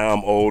 now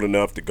I'm old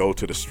enough to go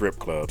to the strip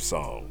club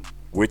song.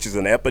 which is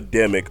an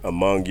epidemic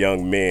among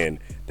young men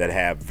that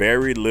have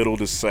very little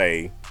to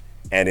say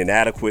and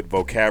inadequate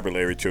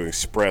vocabulary to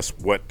express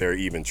what they're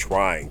even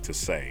trying to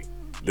say.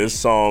 This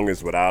song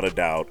is without a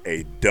doubt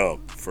a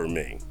dump for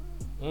me.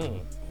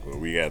 Well,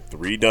 we got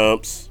 3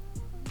 dumps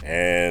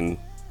and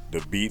the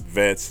Beat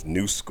Vet's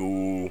New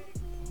School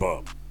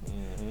bump.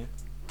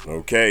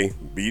 Okay,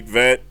 Beat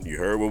Vet, you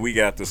heard what we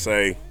got to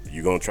say.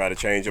 You gonna try to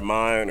change your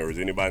mind, or is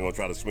anybody gonna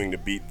try to swing the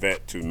Beat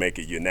Vet to make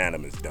it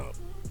unanimous dump?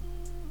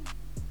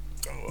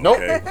 Nope.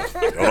 Okay.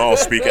 Don't all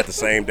speak at the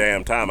same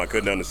damn time. I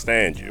couldn't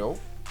understand you. Nope.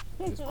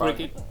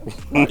 Cricket.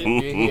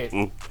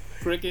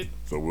 Cricket.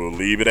 So we'll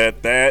leave it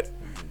at that.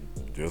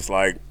 Just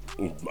like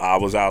I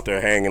was out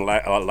there hanging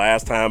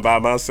last time by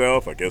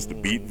myself. I guess the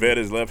Beat Vet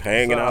is left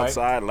hanging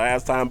outside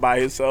last time by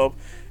himself.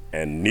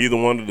 And neither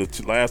one of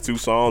the last 2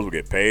 songs will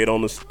get played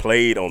on the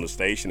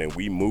station. And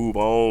we move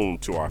on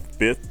to our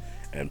 5th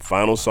and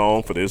final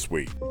song for this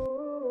week.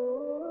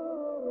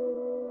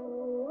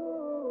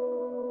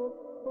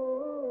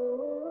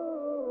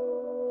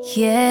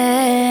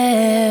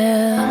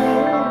 Yeah.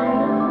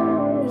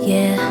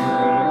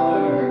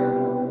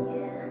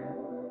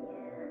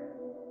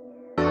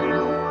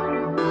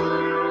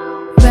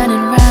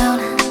 Running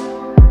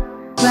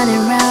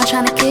round,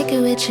 trying to kick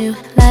it with you.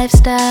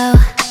 Lifestyle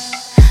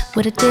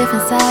with a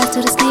different size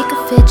to the sneaker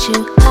fit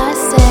you. I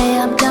say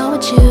I'm done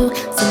with you,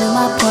 some of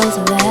my points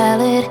are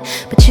valid,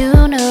 but you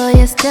know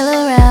you're still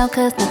around,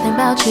 cause nothing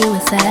about you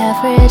is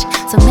average.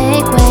 So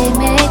make way,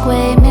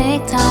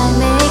 make time,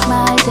 make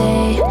my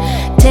day.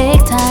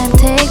 Take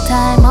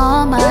time,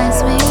 all mine,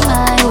 swing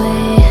my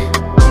way.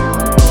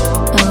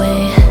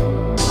 Away,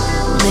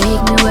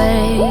 make me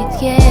wait,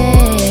 yeah.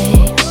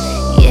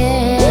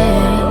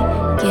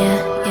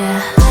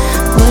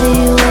 What are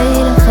you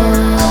waiting for?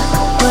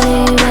 What are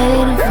you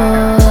waiting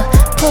for?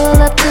 Pull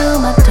up to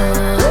my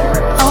door,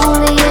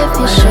 only if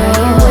you're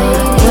sure. What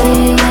are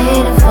you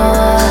waiting for?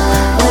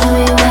 What are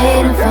we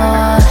waiting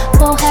for?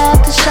 Won't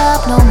have to shop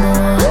no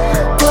more.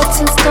 What's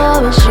in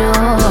store is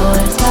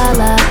yours. La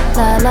la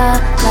la la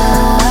la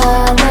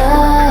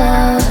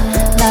love.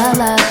 La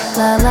la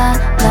la la la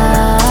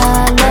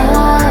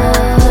love.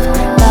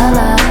 La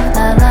la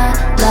la la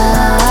la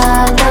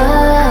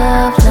love,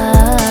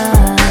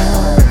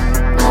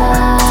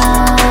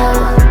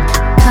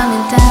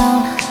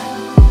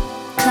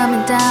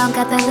 Coming down,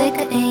 got that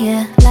liquor in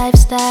your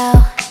lifestyle.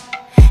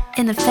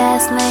 In the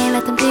fast lane,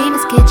 let them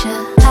demons get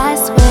you. I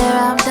swear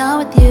I'm done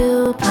with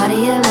you. Part of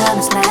your love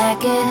is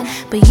lacking,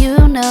 but you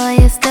know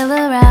you're still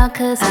around,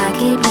 cause I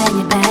keep letting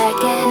you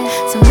back in.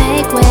 So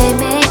make way,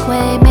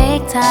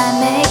 make time,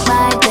 make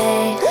my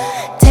day.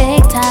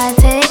 Take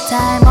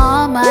time,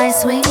 all mine,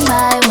 swing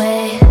my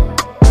way.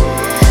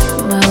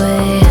 My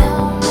way.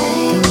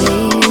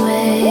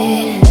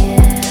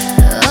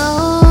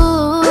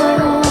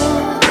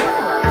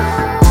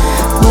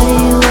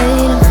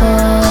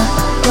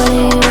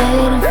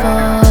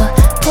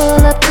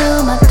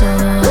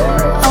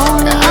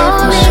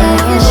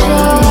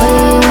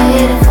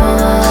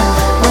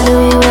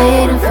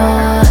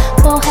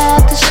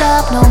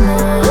 No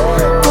more.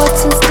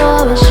 What's in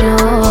store is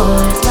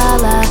yours. La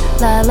la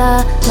la la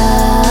la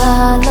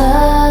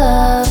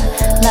love.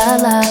 La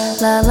la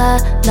la la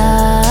la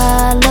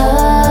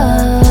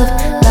love.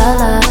 La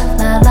la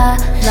la la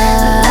la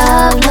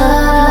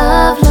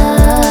love,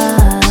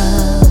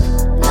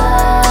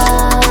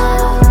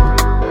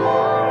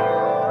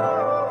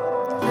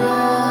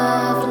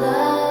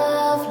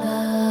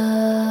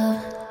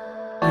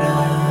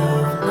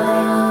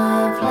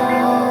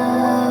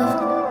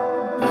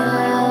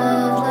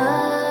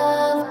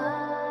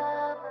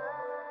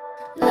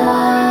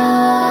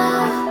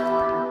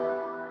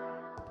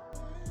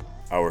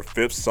 Our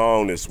 5th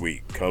song this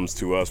week comes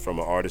to us from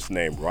an artist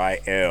named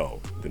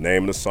Rael. The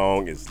name of the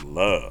song is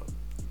Love.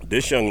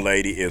 This young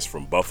lady is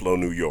from Buffalo,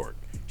 New York.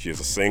 She is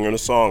a singer and a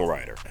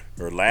songwriter.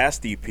 Her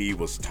last EP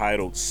was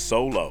titled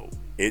Solo.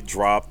 It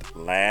dropped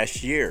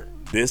last year.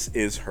 This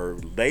is her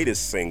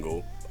latest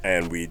single,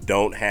 and we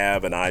don't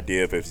have an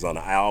idea if it's on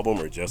an album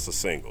or just a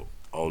single.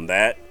 On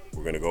that,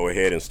 we're going to go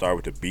ahead and start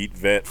with the Beat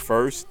Vet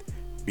first.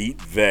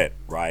 Beat Vet,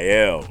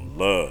 Rael,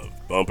 Love,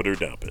 Bump It or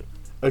Dump It.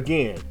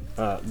 Again,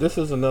 this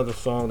is another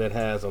song that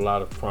has a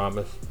lot of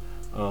promise.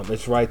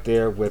 It's right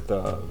there with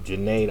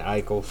Jhené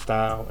Aiko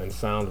style and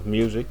sound of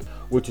music,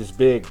 which is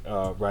big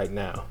right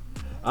now.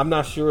 I'm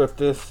not sure if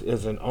this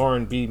is an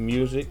R&B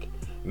music,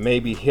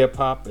 maybe hip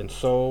hop and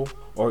soul,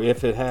 or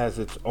if it has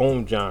its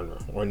own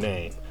genre or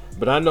name.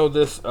 But I know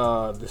this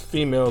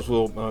females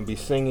will be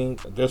singing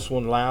this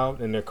one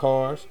loud in their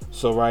cars.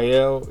 So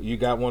Rael, you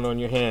got one on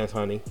your hands,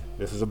 honey.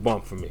 This is a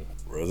bump for me.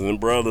 Resident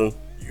brother,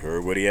 you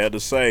heard what he had to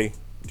say.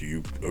 Do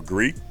you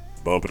agree?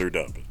 Bump it or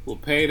dump it? Well,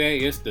 Payday,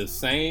 it's the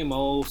same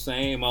old.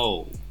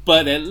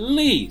 But at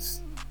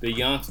least the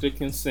youngster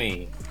can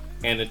sing,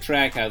 and the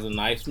track has a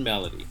nice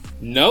melody.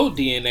 No,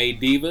 DNA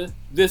Diva,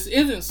 this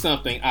isn't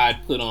something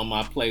I'd put on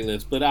my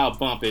playlist, but I'll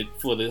bump it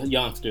for the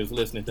youngsters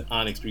listening to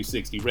Onyx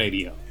 360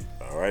 Radio.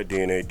 All right,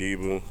 DNA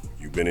Diva,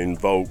 you've been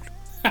invoked.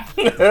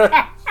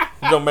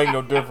 don't make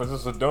no difference.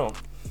 It's a dump.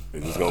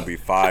 It's just gonna be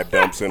 5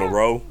 dumps in a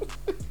row.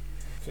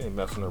 She ain't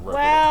messing her record.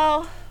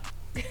 Well,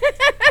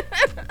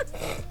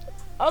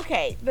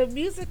 okay, the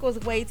music was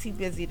way too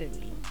busy to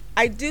me.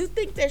 I do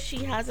think that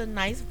she has a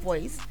nice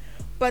voice,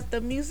 but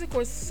the music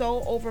was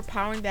so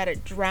overpowering that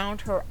it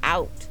drowned her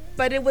out.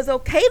 But it was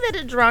okay that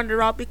it drowned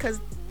her out because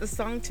the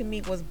song to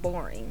me was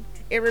boring.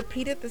 It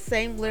repeated the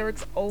same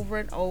lyrics over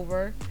and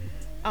over.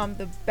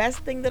 The best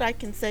thing that I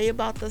can say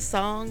about the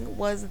song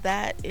was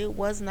that it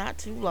was not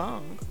too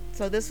long.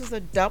 So this was a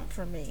dump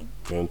for me.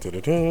 Dun, dun,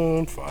 dun,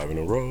 dun, 5 in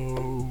a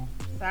row.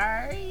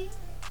 Sorry.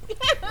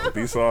 Don't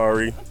be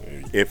sorry.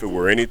 If it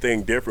were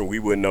anything different, we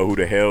wouldn't know who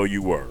the hell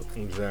you were.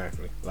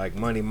 Exactly. Like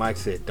Money Mike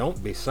said,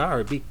 don't be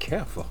sorry, be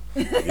careful.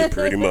 Yeah,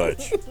 pretty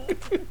much.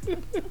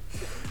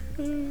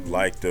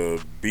 Like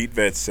the Beat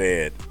Vet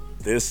said,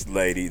 this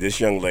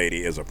young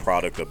lady is a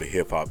product of the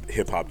hip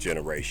hop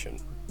generation.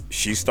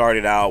 She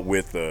started out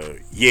with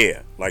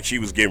like she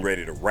was getting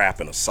ready to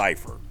rap in a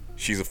cypher.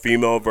 She's a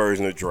female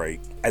version of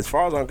Drake. As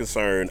far as I'm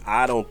concerned,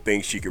 I don't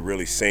think she could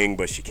really sing,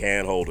 but she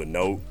can hold a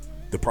note.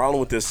 The problem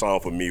with this song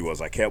for me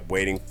was I kept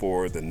waiting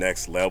for the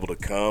next level to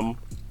come,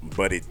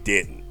 but it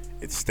didn't.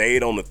 It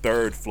stayed on the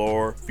 3rd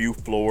floor, few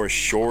floors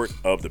short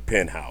of the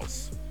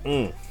penthouse.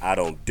 I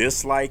don't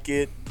dislike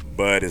it,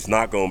 but it's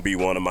not going to be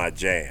one of my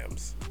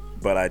jams.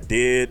 But I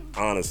did,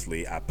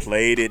 honestly, I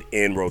played it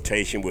in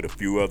rotation with a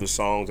few other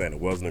songs, and it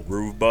wasn't a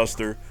groove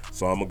buster,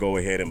 so I'm going to go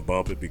ahead and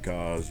bump it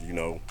because,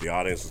 the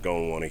audience is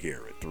going to want to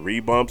hear it. 3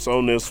 bumps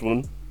on this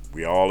one.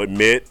 We all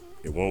admit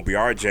it won't be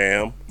our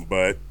jam,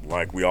 but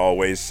like we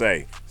always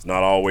say, it's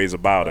not always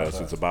about us,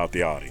 it's about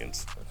the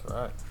audience. That's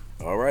right.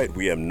 All right,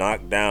 we have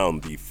knocked down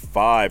the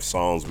 5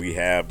 songs we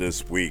have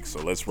this week,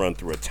 so let's run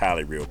through a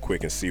tally real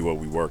quick and see what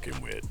we're working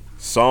with.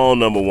 Song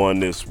number 1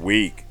 this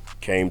week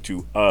came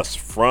to us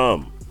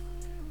from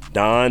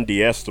Don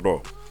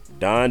Diestro.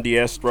 Don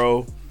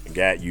Diestro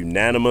got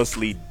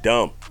unanimously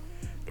dumped.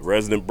 The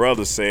Resident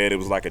Brother said it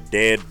was like a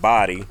dead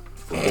body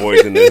for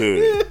Boys in the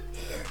Hood.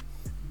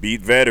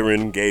 Beat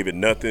Veteran gave it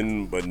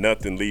nothing but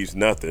nothing leaves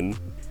nothing.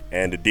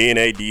 And the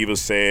DNA Diva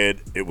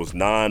said it was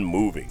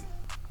non-moving,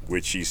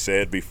 which she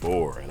said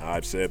before, and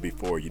I've said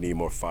before, you need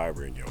more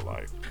fiber in your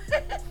life.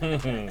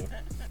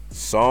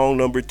 Song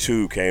number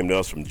 2 came to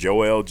us from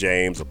Joel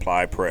James,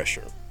 Apply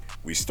Pressure.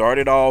 We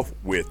started off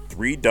with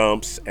 3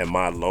 dumps and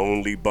my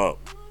lonely bump.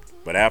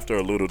 But after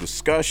a little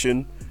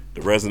discussion,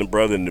 the Resident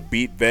Brother and the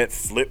Beat Vet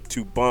flipped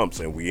 2 bumps,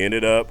 and we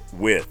ended up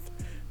with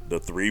the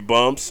 3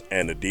 bumps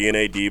and the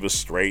DNA Diva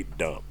straight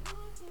dump.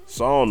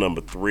 Song number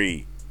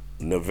 3,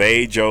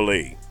 Neve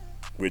Jolie,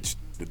 which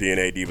the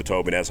DNA Diva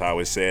told me that's how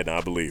it said, and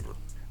I believe her.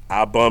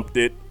 I bumped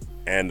it,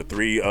 and the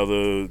 3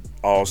 other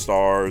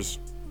All-Stars,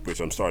 which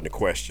I'm starting to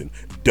question,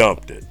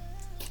 dumped it.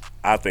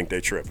 I think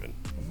they're tripping.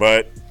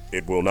 But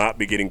it will not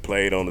be getting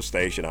played on the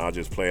station. I'll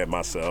just play it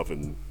myself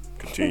and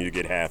continue to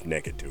get half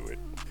naked to it.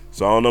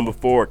 Song number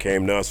 4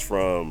 came to us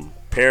from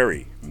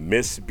Perry,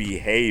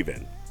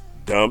 Misbehaving.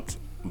 Dumped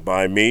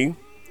by me,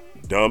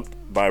 dumped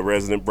by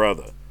Resident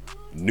Brother.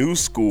 New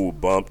School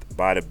bumped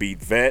by the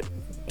Beat Vet,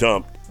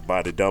 dumped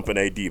by the Dumpin'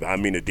 A Diva. I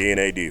mean the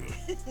DNA Diva.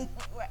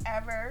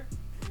 Whatever.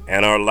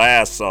 And our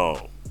last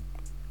song,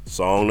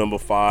 song number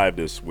 5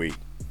 this week,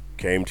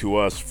 came to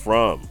us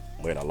from,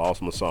 wait, I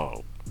lost my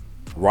song.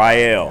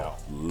 Rael,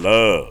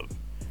 Love,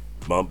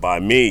 bumped by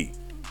me,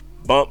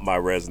 bumped by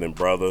Resident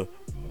Brother,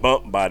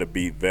 bumped by the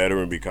Beat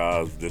Veteran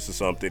because this is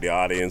something the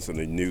audience and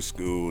the new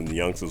school and the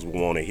youngsters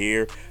will want to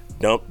hear.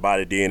 Dumped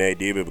by the DNA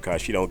Diva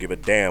because she don't give a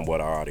damn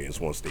what our audience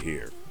wants to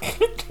hear.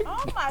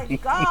 Oh my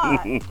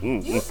God.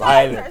 You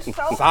guys are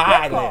so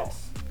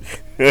Silence.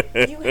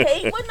 You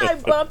hate when I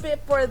bump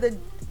it for the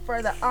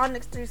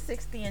Onyx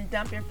 360 and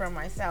dump it for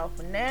myself.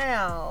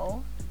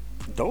 Now.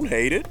 Don't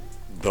hate it.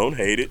 Don't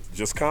hate it.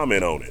 Just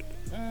comment on it.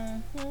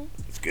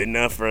 It's good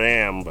enough for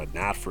them, but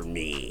not for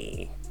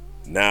me.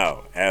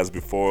 Now, as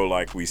before,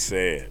 like we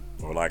said,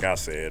 or like I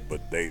said,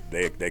 but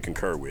they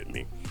concur with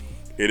me.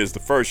 It is the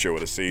first show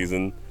of the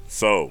season,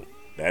 so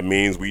that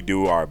means we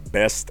do our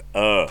best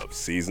of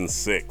season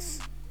 6.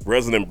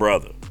 Resident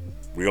Brother,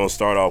 we're going to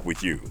start off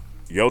with you.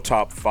 Your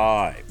top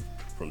 5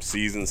 from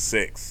season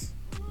 6,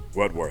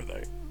 what were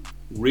they?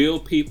 Real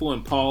People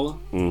and Paula,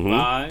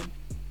 5.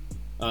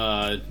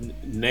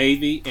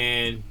 Navy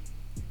and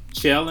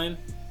Chellin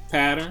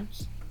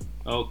Patterns.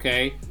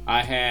 Okay.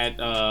 I had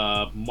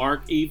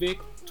Mark Evick,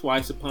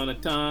 Twice Upon a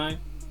Time.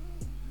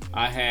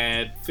 I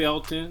had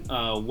Felton,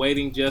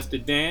 Waiting Just to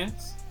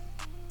Dance.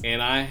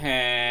 And I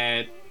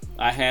had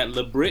La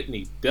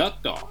Britney,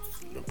 Ducked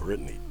Off. La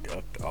Britney,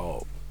 Ducked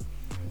Off.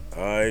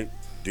 All right.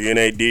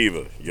 DNA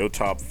Diva, your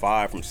top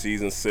 5 from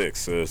season 6,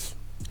 sis.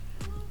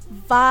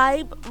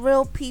 Vibe,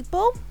 Real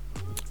People.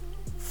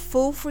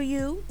 Fool for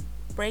You.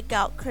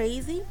 Breakout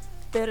Crazy.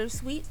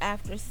 Bittersweet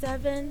After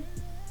 7.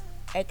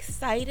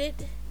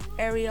 Excited,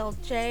 Ariel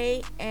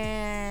J,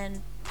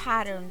 and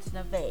Patterns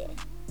Neve.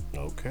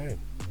 Okay.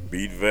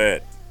 Beat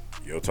Vet,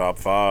 your top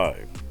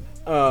 5.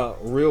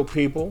 Real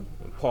People,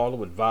 Paula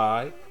with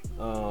Vibe.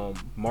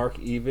 Mark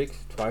Evix,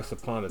 Twice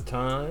Upon a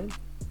Time.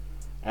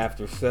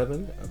 After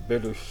 7, a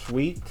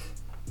bittersweet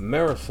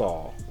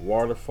Marisol,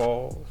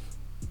 Waterfalls,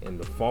 and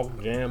the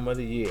funk jam of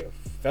the year,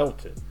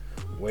 Felton,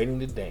 Waiting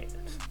to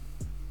Dance.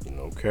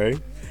 Okay.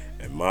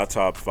 And my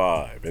top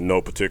 5, in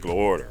no particular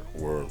order,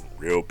 were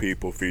Real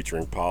People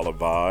featuring Paula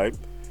Vibe,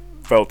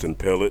 Felton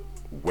Pilot,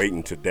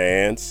 Waiting to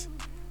Dance,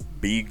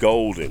 B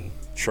Golden,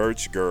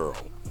 Church Girl,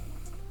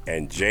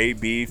 and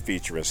JB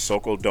featuring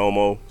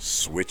Socodomo,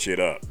 Switch It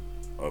Up.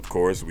 Of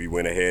course, we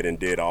went ahead and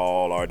did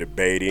all our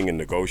debating and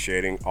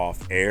negotiating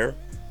off air.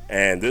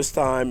 And this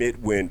time it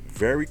went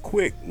very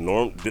quick.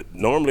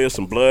 Normally there's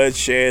some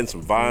bloodshed and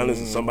some violence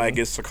and somebody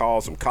gets to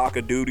call some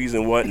cockadoodies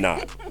and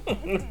whatnot.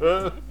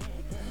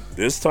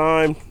 This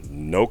time,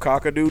 no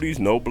cockadoodies,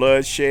 no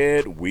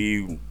bloodshed.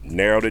 We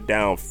narrowed it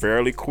down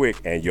fairly quick.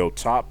 And your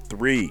top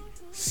 3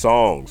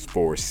 songs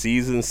for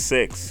season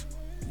 6,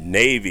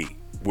 Navy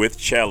with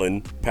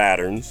Chellin,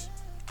 Patterns,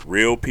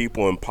 Real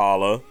People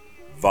Impala,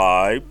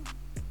 Vibe,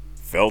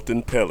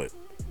 Felton Pellet,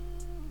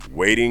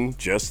 Waiting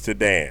Just to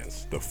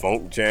Dance, the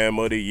funk jam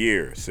of the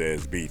year,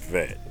 says Beat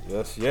Vet.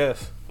 Yes,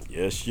 yes.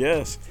 Yes,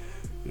 yes.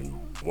 And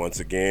once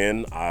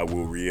again, I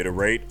will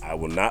reiterate, I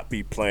will not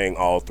be playing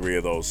all 3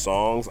 of those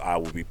songs. I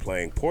will be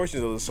playing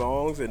portions of the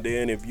songs, and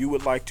then if you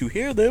would like to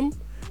hear them,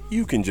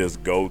 you can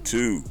just go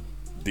to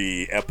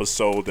the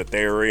episode that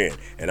they were in.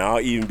 And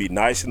I'll even be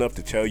nice enough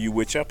to tell you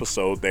which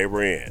episode they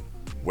were in.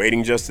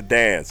 Waiting Just to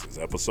Dance is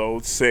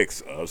episode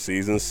 6 of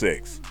season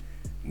 6.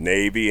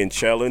 Navy and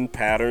Chellin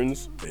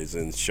Patterns is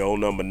in show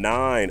number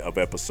 9 of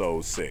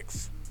episode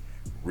 6.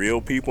 Real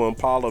People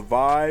Impala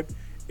Vibe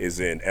is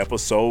in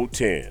episode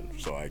 10.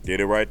 So I did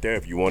it right there.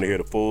 If you want to hear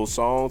the full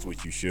songs,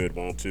 which you should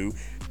want to,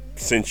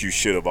 since you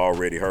should have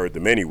already heard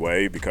them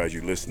anyway because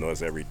you listen to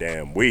us every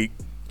damn week,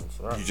 that's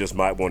right. You just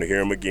might want to hear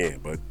them again.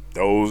 But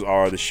those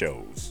are the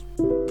shows.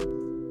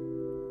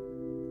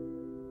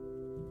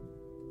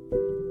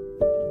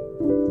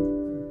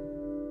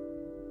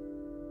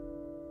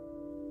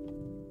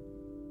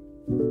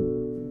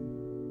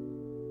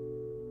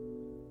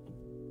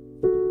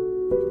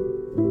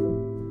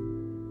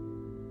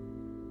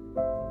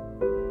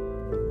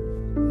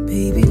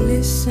 Baby,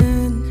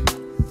 listen.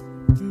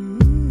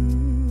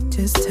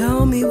 Just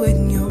tell me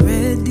when you're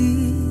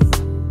ready.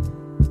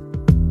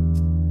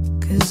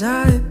 'Cause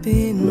I've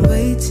been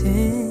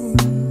waiting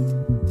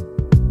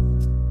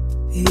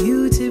for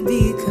you to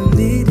be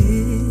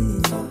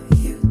committed. For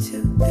you to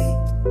be.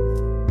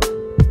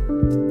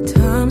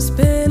 Time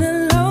spent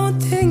alone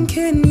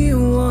thinking you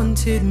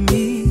wanted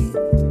me.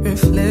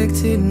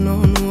 Reflecting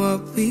on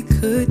what we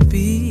could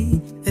be.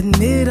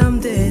 Admit I'm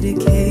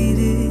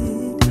dedicated.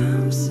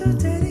 I'm so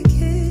dedicated.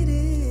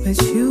 But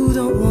you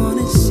don't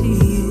wanna see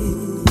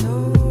it.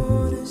 Don't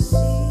wanna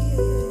see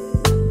it.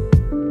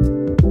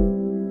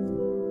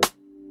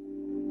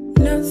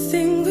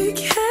 Nothing we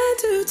can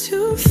do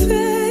to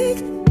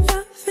fake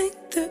loving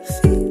the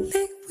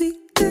feeling we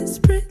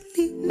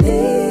desperately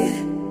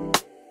need.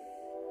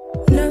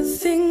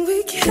 Nothing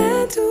we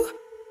can do.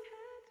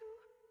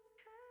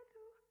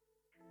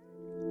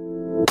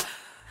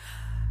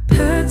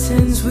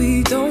 Patterns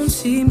we don't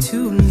seem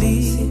to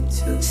leave.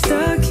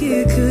 Stuck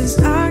here 'cause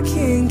I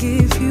can't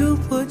give you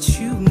what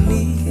you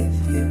need.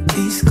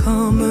 Please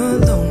come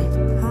along.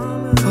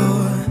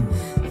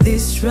 For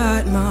this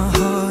ride, my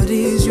heart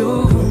is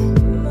your home.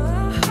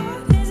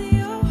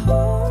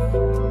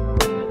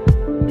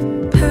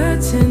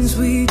 Patterns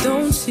we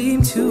don't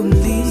seem to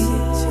leave.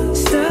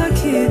 Stuck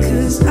here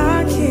 'cause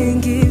I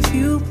can't give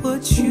you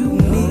what you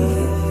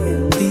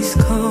need. Please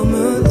come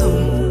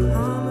along.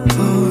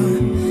 For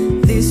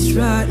this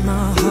ride,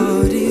 my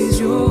heart is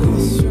your home.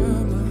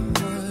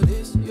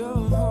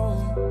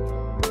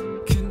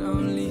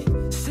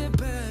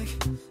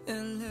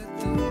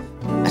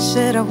 I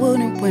said I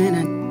wouldn't when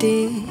I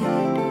did,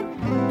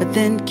 but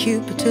then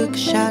Cupid took a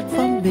shot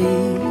from me.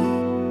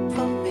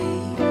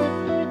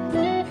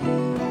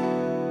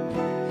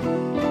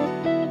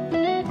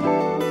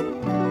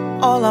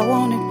 All I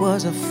wanted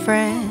was a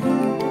friend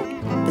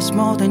that's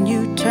more than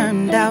you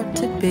turned out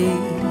to be.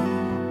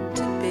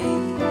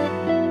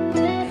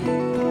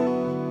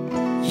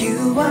 You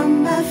are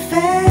my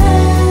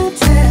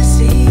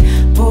fantasy,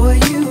 boy,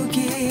 you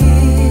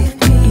give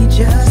me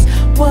just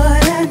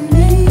what I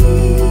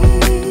need.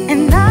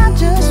 And I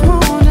just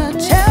wanna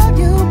tell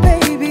you,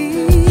 baby,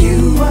 you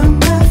are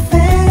my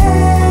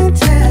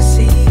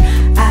fantasy.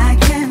 I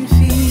can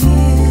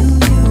feel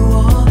you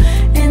all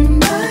in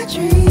my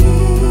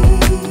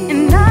dreams.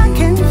 And I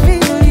can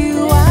feel you,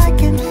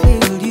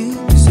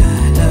 'cause I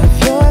love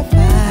your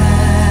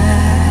vibe.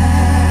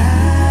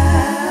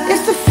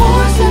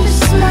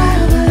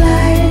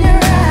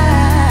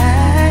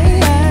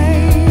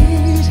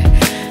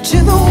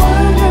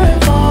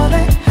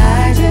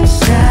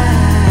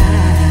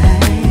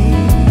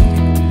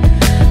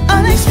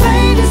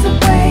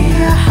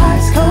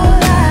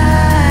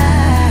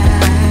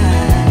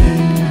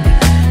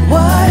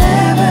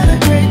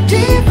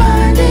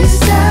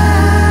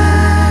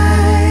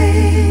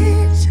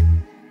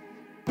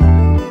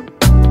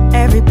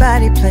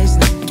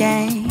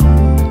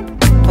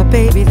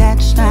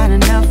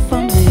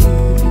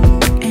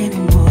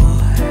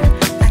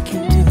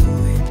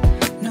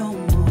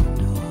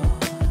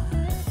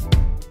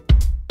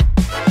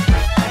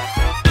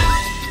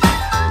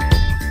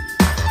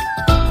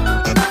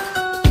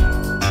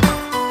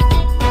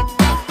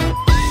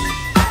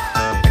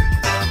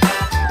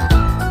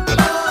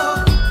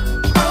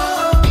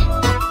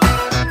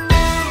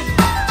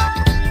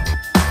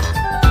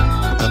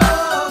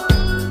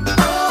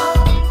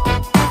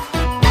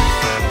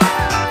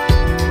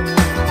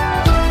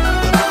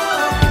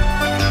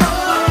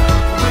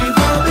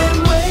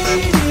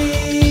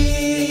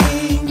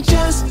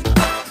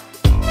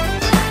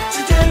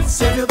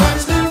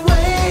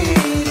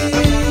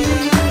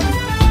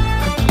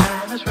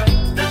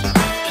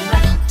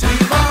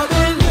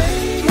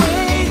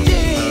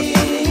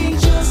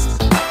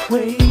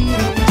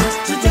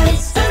 to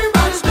dance.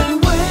 Everybody's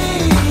been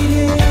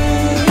waiting.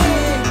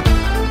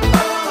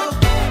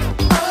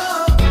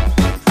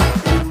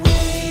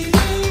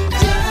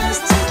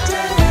 Just to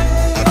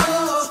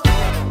dance.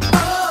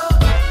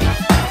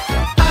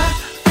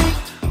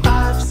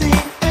 I've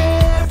seen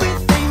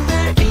everything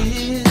there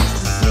is to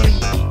see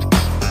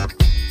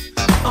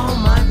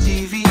on my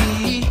TV.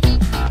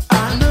 I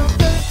know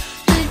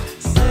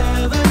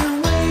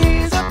 37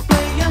 ways of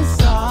playing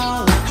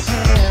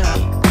solitaire.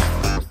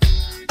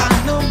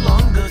 I no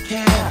longer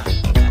care.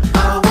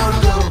 I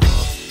wanna go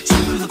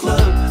to the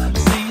club,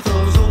 see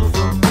those old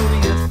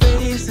familiar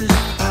faces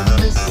I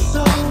miss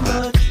so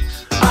much.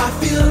 I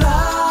feel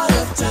out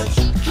of touch.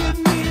 Give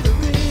me the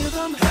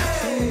rhythm,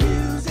 the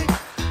music,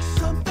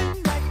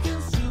 something that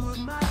can soothe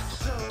my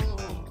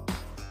soul.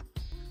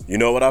 You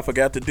know what I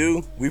forgot to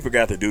do? We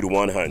forgot to do the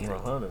 100.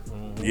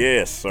 100.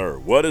 Yes, sir.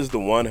 What is the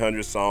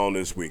 100 song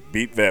this week?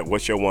 Beat Vet,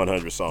 what's your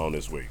 100 song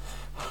this week?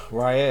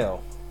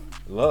 Rael,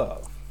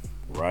 Love.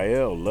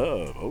 Rael,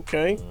 Love.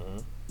 Okay.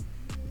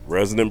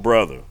 Resident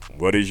Brother,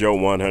 what is your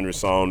 100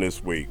 song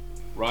this week?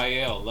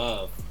 Rael,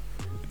 Love.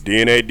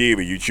 DNA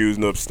Diva, you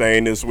choosing to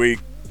abstain this week?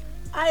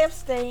 I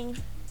abstain.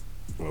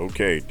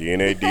 Okay,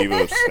 DNA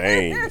Diva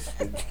abstains.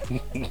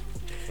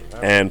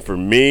 And for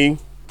me,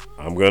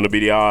 I'm going to be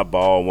the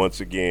oddball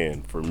once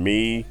again. For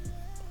me,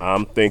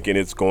 I'm thinking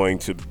it's going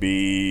to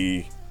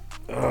be...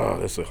 Oh,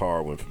 that's a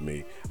hard one for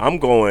me. I'm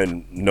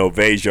going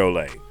Nové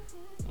Jolie.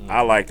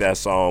 I like that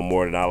song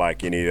more than I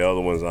like any of the other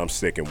ones. I'm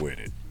sticking with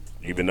it,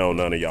 even though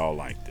none of y'all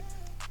liked it.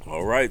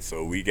 All right,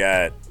 so we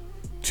got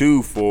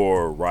 2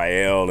 for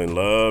Rael and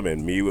Love,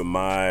 and me with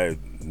my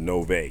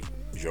Nové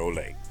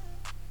Jolie.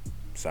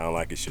 Sound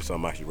like it's just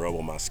something I should rub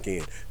on my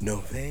skin.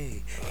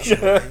 Nové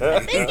Jolie.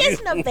 I think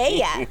it's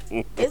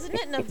Nevaeh. Isn't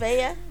it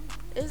Nevaeh?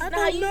 Isn't I that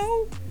how don't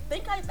know.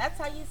 That's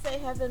how you say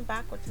heaven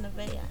backwards,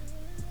 Nevaeh.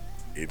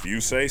 If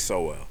you say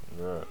so, well.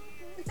 Yeah.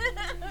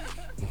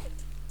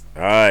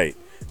 All right,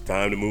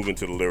 time to move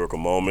into the lyrical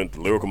moment.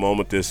 The lyrical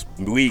moment this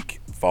week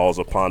falls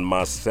upon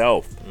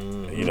myself.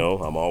 You know,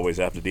 I'm always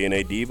after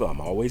DNA Diva. I'm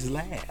always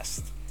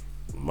last.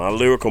 My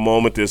lyrical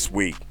moment this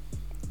week.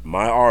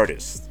 My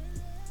artist.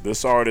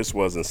 This artist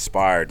was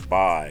inspired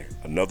by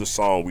another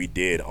song we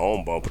did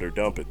on Bump It or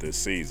Dump It this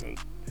season.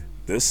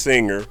 This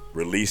singer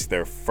released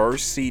their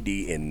first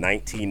CD in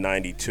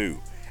 1992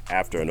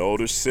 after an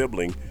older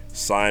sibling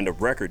signed a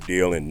record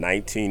deal in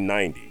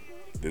 1990.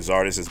 This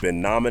artist has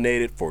been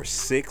nominated for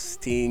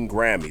 16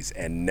 Grammys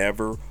and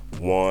never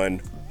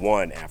won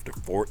one after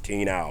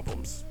 14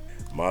 albums.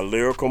 My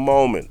lyrical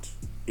moment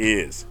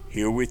is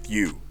Here With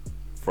You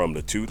from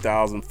the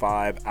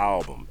 2005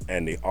 album,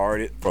 and the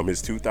artist from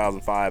his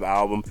 2005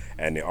 album,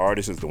 and the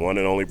artist is the one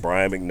and only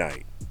Brian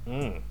McKnight.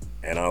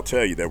 And I'll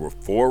tell you, there were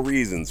 4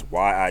 reasons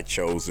why I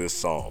chose this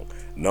song.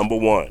 Number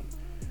 1,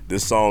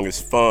 this song is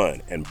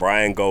fun, and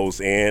Brian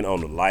goes in on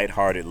the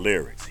lighthearted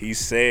lyrics. He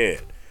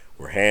said,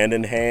 "We're hand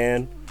in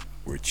hand,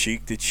 we're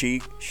cheek to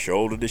cheek,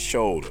 shoulder to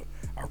shoulder.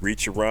 I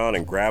reach around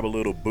and grab a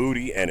little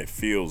booty, and it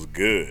feels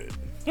good."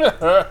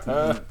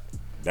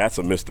 That's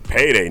a Mr.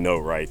 Payday note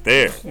right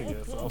there.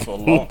 It's also a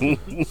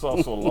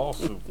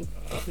lawsuit.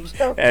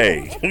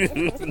 Hey,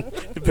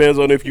 depends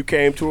on if you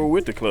came to or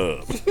with the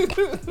club.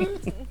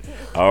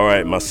 All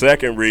right, my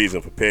second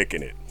reason for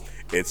picking it.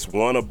 It's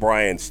one of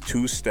Brian's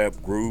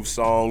 2-step groove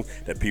songs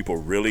that people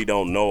really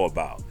don't know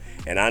about.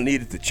 And I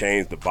needed to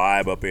change the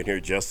vibe up in here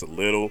just a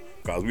little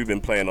because we've been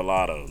playing a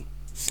lot of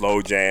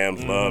slow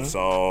jams, love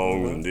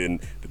songs, and then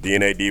the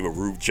DNA Diva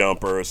Roof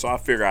Jumper. So I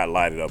figured I'd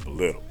light it up a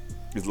little.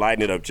 Just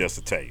lighten it up just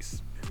a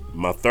taste.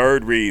 My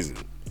third reason,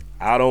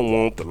 I don't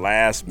want the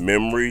last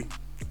memory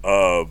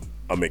of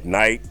a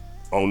McKnight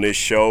on this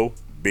show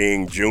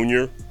being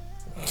Junior.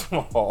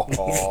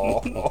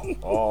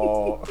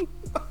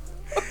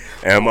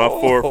 And my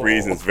fourth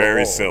reason is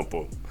very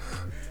simple.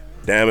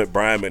 Damn it,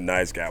 Brian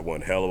McKnight's got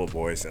one hell of a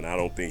voice, and I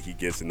don't think he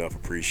gets enough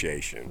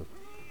appreciation.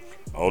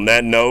 On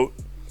that note,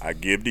 I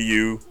give to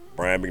you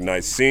Brian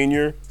McKnight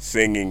Sr.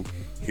 singing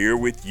Here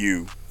With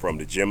You from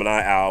the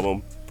Gemini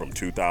album from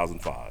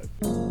 2005.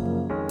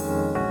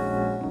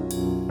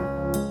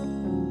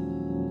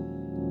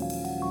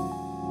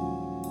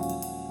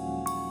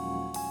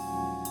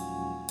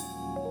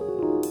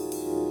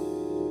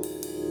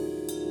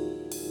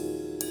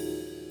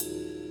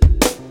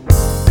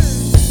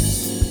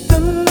 The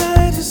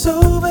night is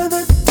over,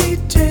 the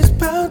DJ's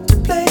about to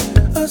play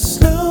a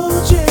slow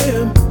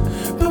jam.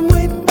 Been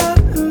waiting about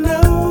an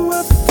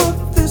hour for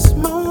this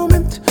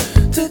moment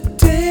to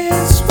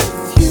dance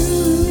with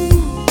you.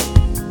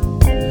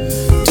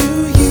 Do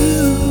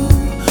you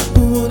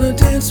wanna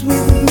dance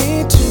with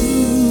me too?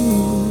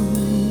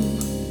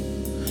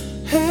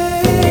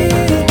 Hey,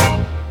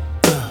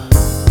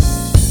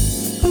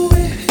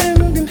 we're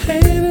hand in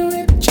hand,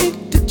 we're cheek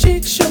to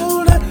cheek,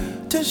 shoulder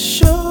to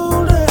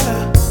shoulder.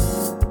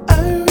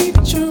 I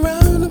reach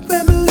around and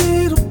grab a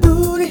little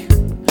booty,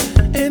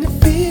 and it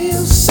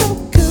feels so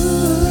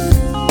good.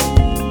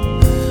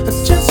 I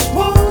just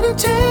wanna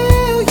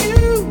tell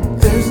you,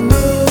 there's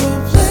no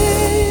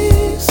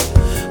place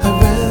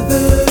I'd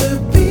rather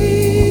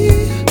be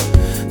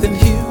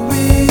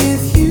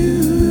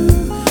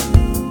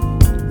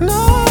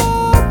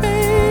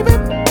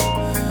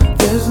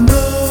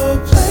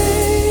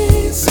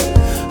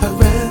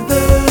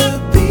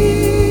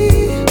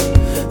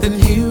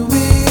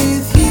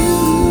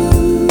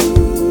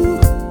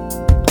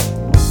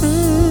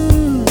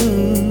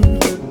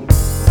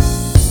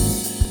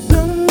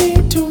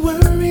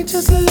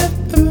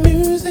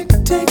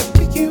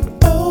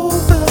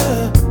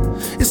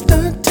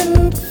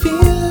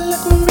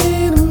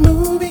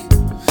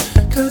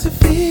 'cause it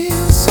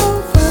feels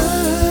so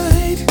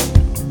right.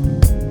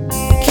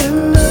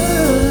 Can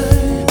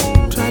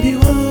I drive you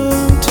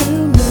home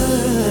tonight?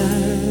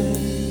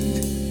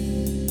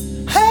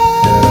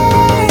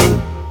 Hey,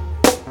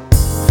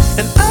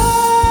 and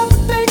I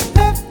think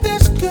that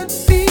this could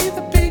be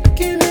the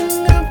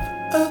beginning of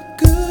a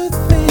good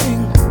thing.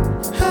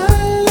 I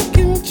look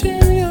into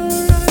your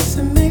eyes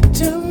and they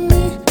tell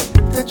me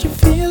that you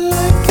feel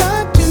like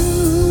I do.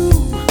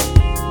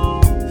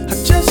 I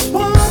just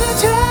wanna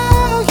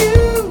tell you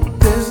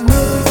there's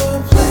no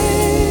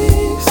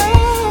place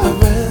I'd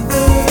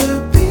rather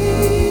be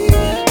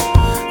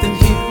than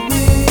here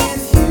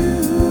with you.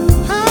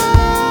 I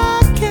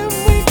can't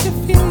wait to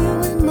feel you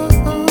in my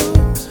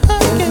arms.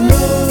 There's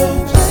no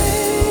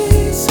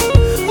place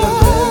I'd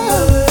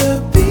rather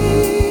be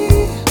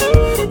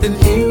than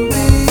here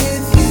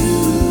with you.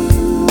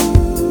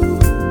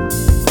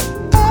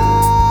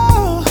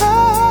 Oh,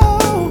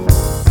 oh.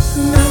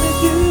 Now that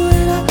you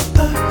and I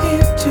are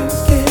here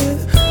together,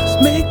 let's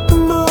make the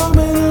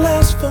moment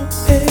last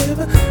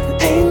forever.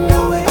 There ain't no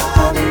way I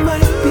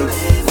might be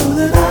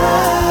fooling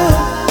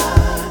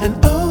out. And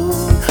oh,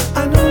 I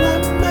know I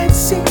might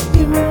see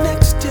you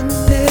next to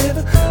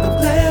never. I'm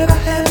glad I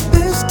had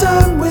this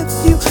time with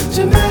you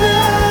tonight.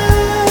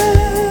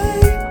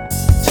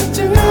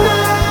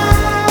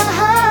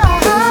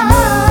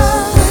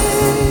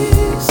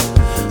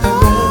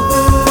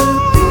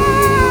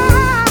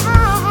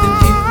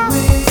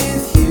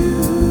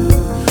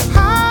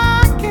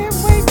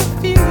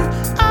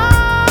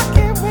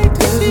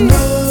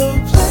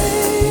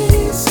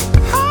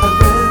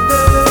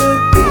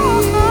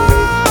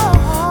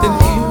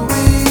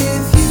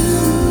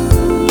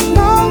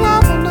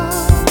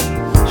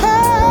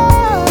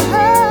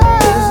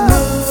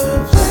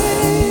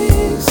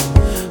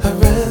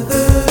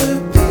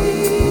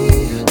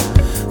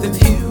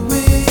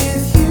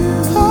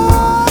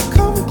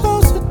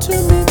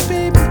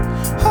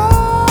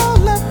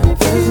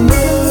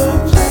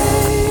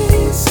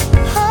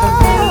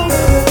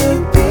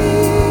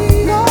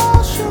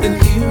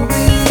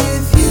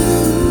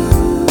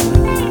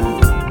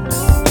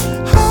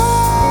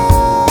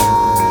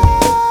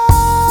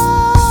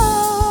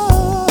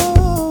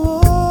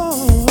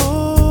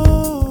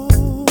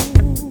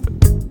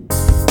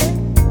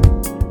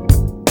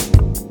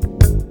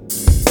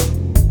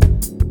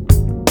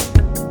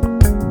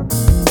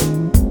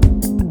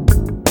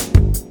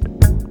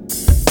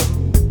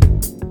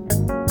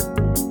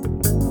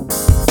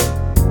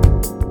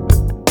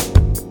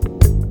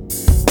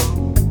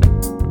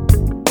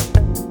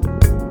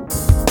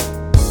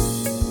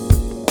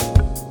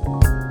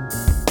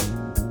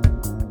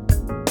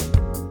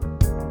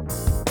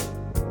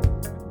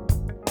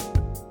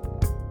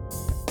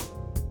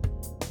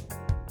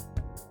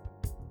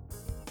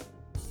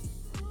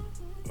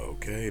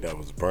 Okay, that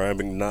was Brian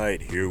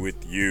McKnight here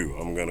with you.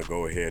 I'm gonna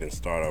go ahead and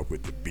start off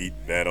with the Beat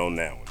Vet on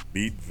that one.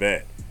 Beat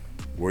Vet,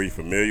 were you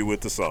familiar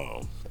with the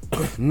song?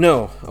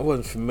 No, I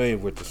wasn't familiar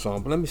with the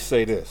song, but let me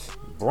say this.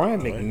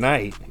 Brian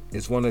McKnight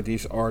is one of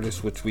these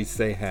artists which we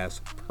say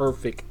has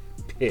perfect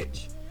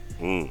pitch.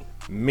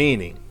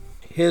 Meaning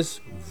his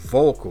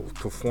vocal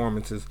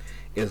performances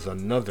is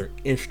another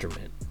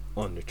instrument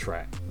on the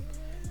track.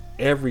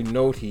 Every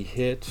note he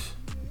hits,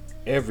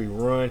 every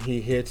run he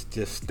hits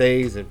just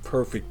stays in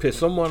perfect pitch.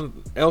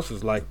 Someone else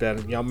is like that,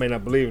 and y'all may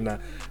not believe it now.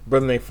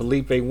 Brother named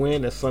Felipe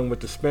Wynn that sung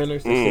with the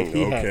Spinners. They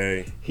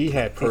said he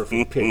had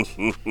perfect pitch.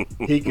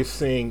 He could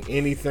sing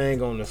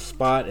anything on the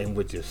spot and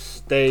would just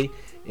stay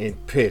in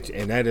pitch,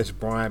 and that is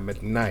Brian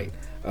McKnight,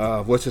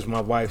 which is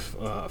my wife's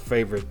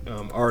favorite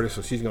artist,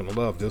 so she's gonna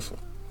love this one.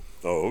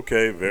 Oh,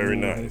 okay, very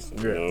nice.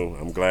 You know,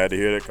 I'm glad to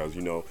hear that because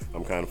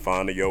I'm kind of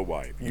fond of your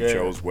wife. You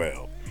chose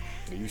well.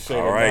 You say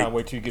that now,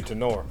 wait till you get to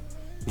know her.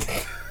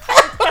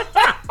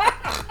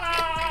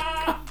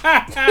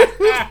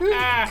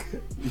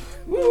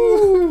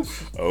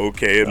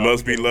 Okay, it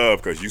must be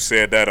love because you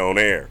said that on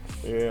air.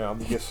 Yeah, I'm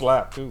gonna get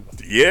slapped too.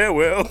 Yeah,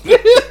 well.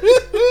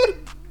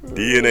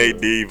 DNA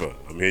Diva,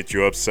 I'm hit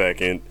you up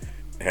second.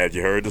 Had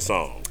you heard the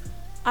song?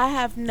 I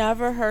have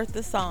never heard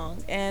the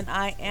song, and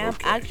I am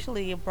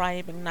actually a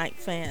Brian McKnight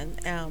fan.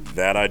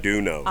 That I do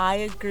know. I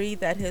agree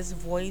that his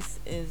voice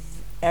is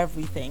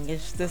everything.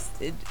 It's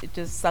just it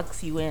just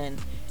sucks you in,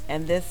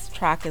 and this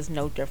track is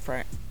no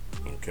different.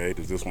 Okay,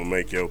 does this one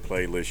make your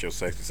playlist, your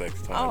sexy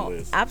time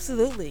list?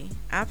 Absolutely,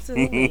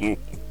 absolutely.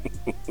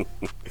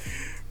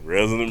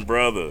 Resident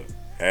Brother,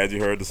 had you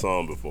heard the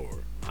song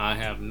before? I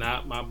have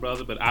not, my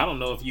brother, but I don't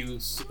know if you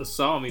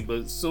saw me, but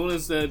as soon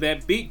as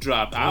that beat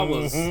dropped, I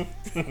was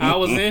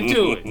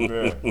into it.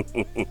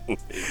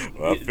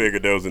 Well, I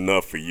figured that was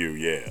enough for you,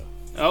 yeah.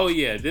 Oh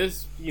yeah,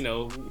 this,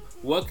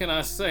 what can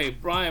I say?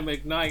 Brian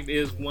McKnight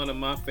is one of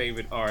my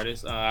favorite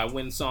artists. I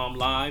went and saw him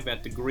live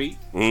at the Greek,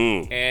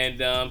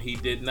 and he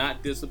did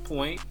not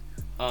disappoint.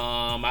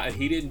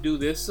 He didn't do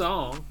this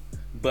song,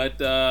 but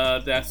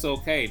that's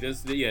okay.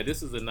 This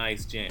is a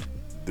nice jam.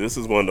 This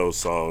is one of those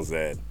songs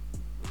that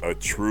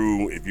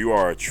if you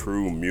are a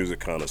true music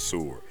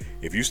connoisseur,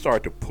 if you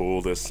start to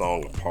pull this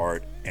song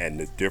apart and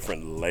the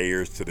different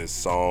layers to this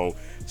song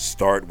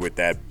start with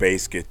that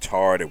bass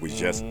guitar that was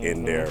just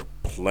in there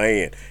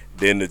playing.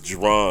 Then the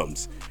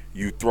drums.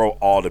 You throw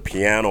all the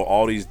piano,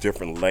 all these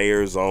different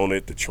layers on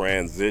it, the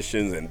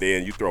transitions, and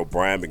then you throw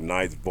Brian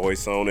McKnight's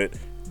voice on it.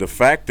 The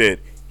fact that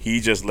he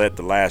just let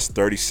the last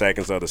 30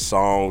 seconds of the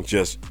song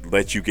just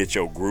let you get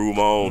your groove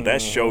on,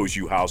 that shows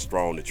you how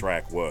strong the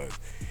track was.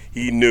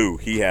 He knew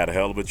he had a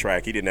hell of a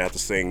track. He didn't have to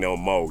sing no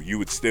more. You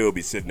would still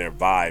be sitting there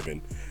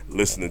vibing,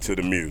 listening to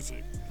the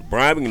music.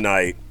 Brian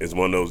McKnight is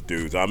one of those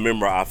dudes. I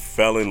remember I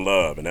fell in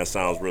love, and that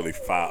sounds really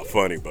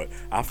funny, but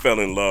I fell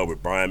in love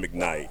with Brian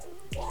McKnight.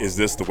 Is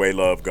This the Way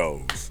Love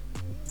Goes?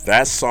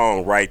 That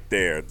song right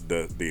there,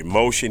 the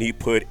emotion he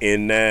put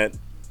in that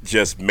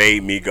just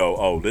made me go,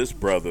 oh, this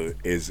brother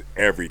is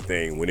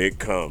everything when it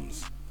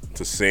comes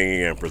to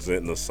singing and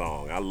presenting a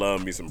song. I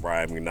love me some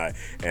Brian McKnight,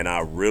 and I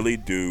really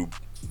do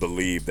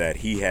believe that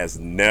he has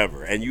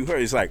never, and you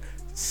heard it's like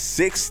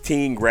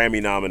 16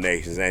 Grammy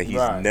nominations, and he's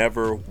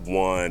never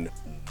won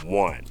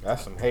one.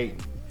 That's some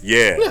hating.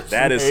 Yeah,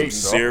 that is some hating,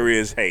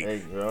 serious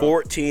hate.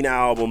 14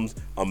 albums,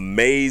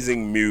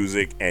 amazing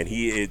music, and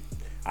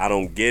I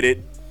don't get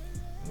it,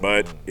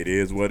 but it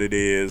is what it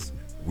is.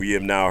 We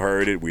have now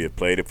heard it. We have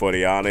played it for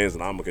the audience,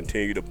 and I'm going to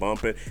continue to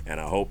bump it, and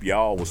I hope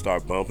y'all will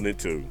start bumping it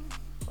too.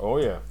 Oh,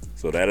 yeah.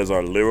 So that is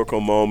our lyrical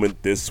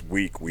moment this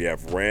week. We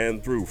have ran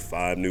through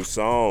 5 new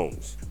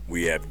songs.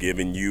 We have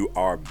given you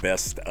our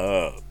best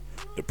of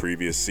the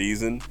previous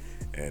season,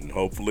 and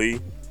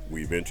hopefully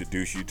we've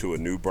introduced you to a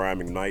new Brian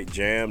McKnight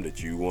jam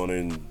that you want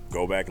to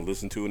go back and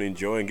listen to and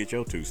enjoy and get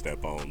your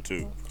two-step on,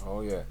 too.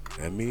 Oh, yeah.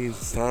 That means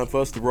it's time for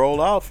us to roll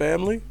out,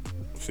 family.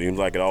 Seems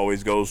like it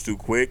always goes too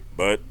quick,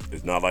 but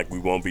it's not like we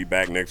won't be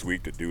back next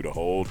week to do the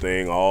whole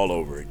thing all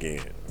over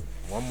again.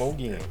 One more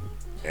game.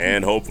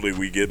 And hopefully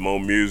we get more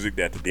music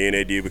that the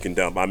DNA Diva can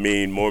dump. I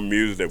mean, more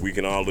music that we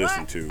can all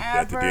listen to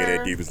that the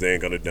DNA Divas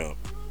ain't going to dump.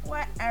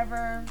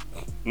 Whatever.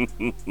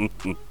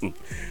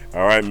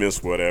 All right,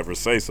 Miss Whatever,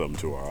 say something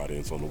to our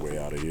audience on the way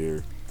out of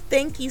here.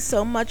 Thank you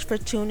so much for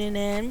tuning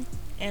in,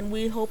 and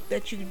we hope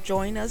that you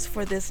join us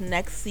for this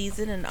next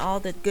season and all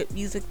the good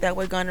music that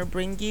we're going to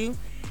bring you.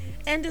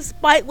 And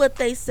despite what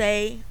they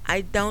say,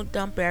 I don't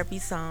dump every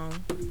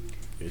song.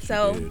 Yes,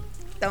 so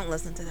don't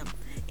listen to them.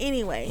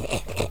 Anyway,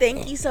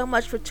 thank you so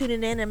much for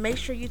tuning in, and make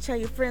sure you tell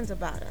your friends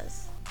about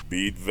us.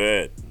 Beat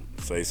Vet,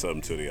 say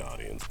something to the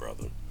audience,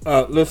 brother.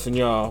 Listen,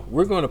 y'all,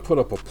 we're going to put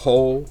up a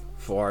poll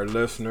for our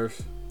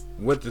listeners.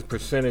 What the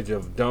percentage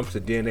of dumps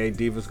the DNA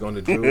Diva's going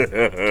to do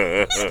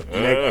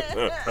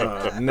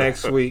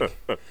next week.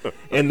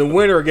 And the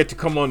winner will get to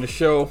come on the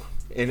show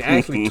and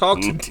actually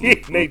talk to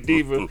DNA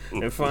Diva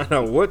and find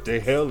out what the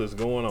hell is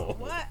going on.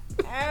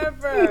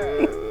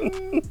 Whatever.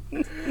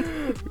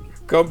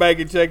 Come back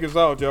and check us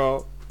out,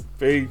 y'all.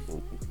 Peace.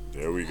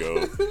 There we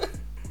go.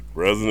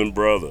 Resident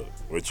brother,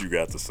 what you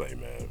got to say,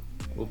 man?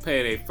 Well,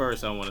 Payday,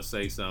 first I want to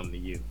say something to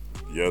you.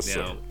 Yes,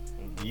 now, sir.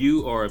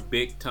 You are a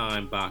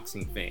big-time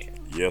boxing fan.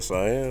 Yes,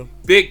 I am.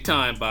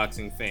 Big-time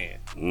boxing fan.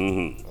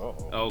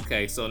 Mm-hmm.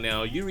 Okay, so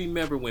now you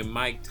remember when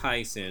Mike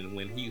Tyson,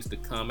 when he used to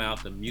come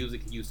out, the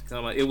music used to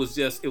come out, it was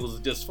just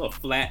a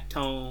flat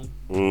tone.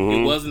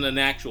 Mm-hmm. It wasn't an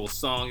actual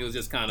song. It was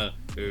just kind of.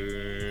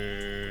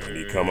 And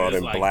he come out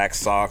in black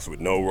socks with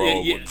no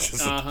robe,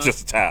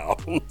 just a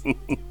towel.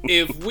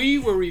 If we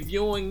were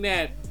reviewing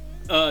that,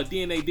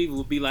 DNA Diva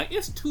would be like,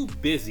 it's too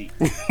busy.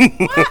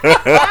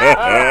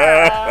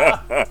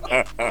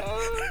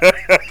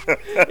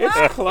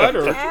 It's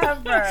cluttered.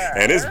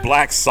 And his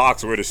black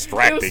socks were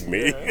distracting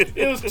me.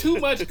 It was too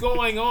much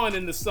going on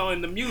in the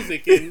song, the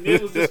music, and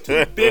it was just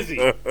too busy.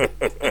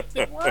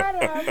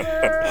 Whatever.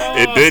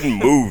 It didn't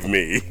move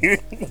me.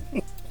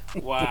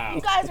 Wow.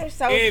 You guys are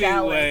so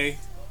jealous.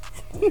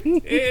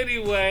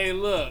 Anyway,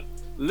 look.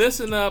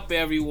 Listen up,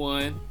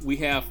 everyone. We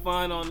have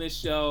fun on this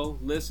show.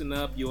 Listen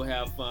up. You'll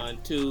have fun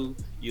too.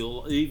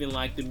 You'll even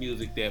like the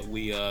music that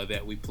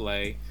we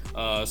play.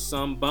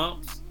 Some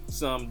bumps,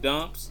 some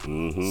dumps,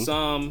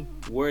 some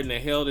where in the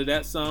hell did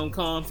that song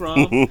come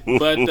from?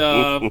 But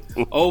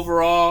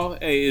overall,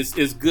 hey,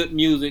 it's good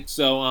music.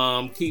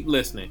 So keep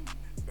listening.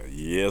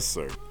 Yes,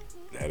 sir.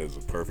 That is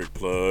a perfect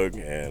plug.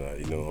 And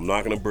I'm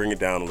not gonna bring it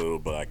down a little,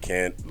 but I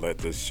can't let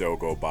this show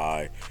go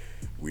by.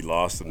 We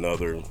lost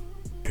another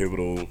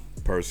pivotal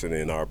person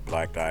in our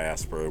black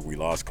diaspora. We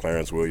lost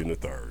Clarence William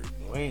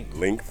III.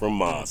 Link from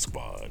Mod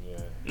Squad.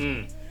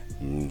 A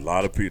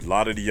lot of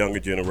the younger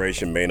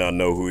generation may not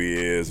know who he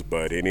is,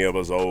 but any of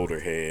us older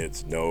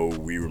heads know.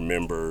 We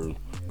remember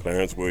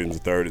Clarence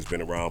Williams III has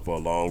been around for a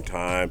long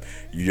time.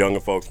 You younger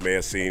folks may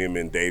have seen him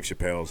in Dave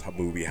Chappelle's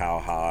movie How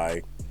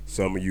High.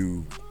 Some of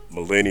you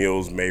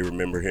millennials may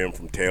remember him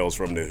from Tales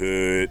from the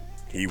Hood.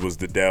 He was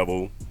the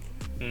devil.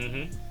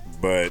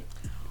 But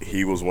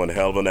he was one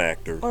hell of an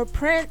actor. Or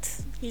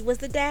Prince. He was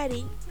the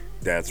daddy.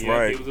 That's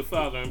right. He was the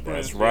father in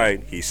Prince. That's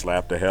right. He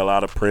slapped the hell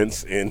out of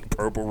Prince in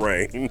Purple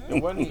Rain.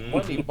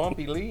 Wasn't he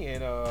Bumpy Lee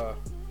in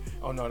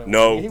Oh no,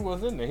 No. he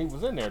was in there. He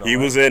was in there. Though, He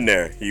right? was in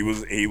there.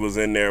 He was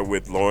in there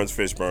with Lawrence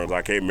Fishburne.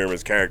 I can't remember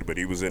his character, but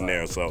he was in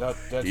there. So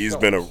he's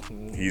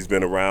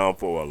been around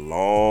for a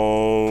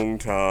long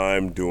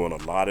time, doing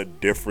a lot of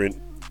different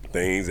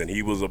things. And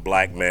he was a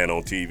black man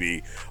on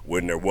TV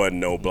when there wasn't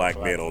no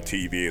black man on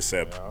TV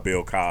except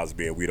Bill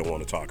Cosby, and we don't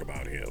want to talk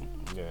about him.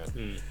 Yeah.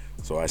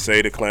 So I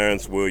say to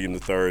Clarence William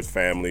III's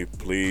family,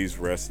 please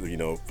rest.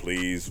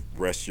 Please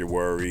rest your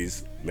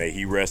worries. May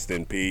he rest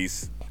in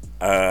peace.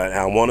 And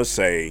I want to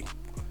say,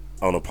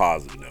 on a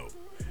positive note,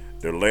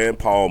 they're laying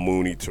Paul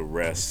Mooney to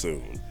rest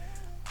soon.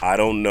 I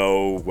don't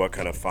know what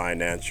kind of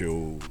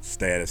financial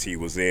status he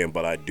was in,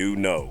 but I do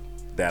know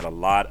that a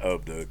lot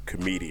of the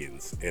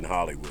comedians in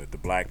Hollywood, the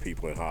black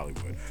people in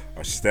Hollywood,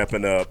 are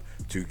stepping up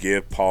to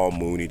give Paul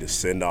Mooney the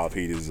send-off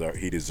he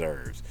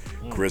deserves.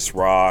 Chris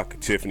Rock,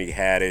 Tiffany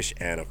Haddish,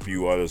 and a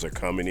few others are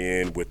coming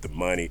in with the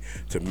money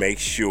to make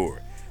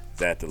sure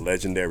that the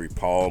legendary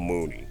Paul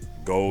Mooney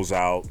goes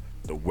out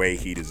the way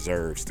he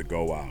deserves to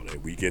go out,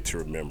 and we get to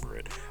remember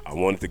it. I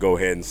wanted to go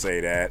ahead and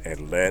say that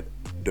and let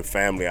the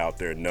family out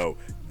there know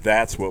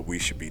that's what we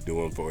should be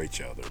doing for each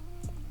other.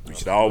 We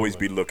should always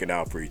be looking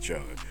out for each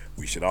other.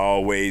 We should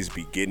always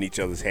be getting each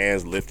other's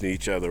hands, lifting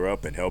each other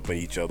up, and helping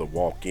each other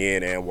walk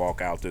in and walk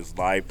out this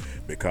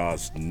life,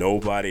 because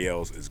nobody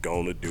else is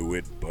going to do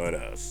it but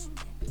us.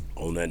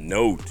 On that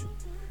note,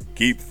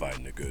 keep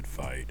fighting a good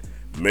fight.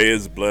 May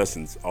his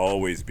blessings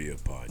always be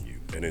upon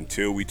you. And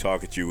until we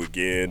talk at you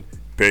again,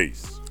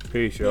 peace.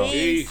 Peace, y'all.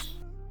 Peace.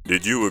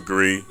 Did you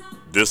agree,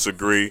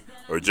 disagree,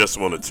 or just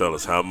want to tell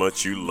us how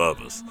much you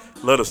love us?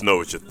 Let us know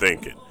what you're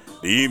thinking.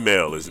 The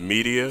email is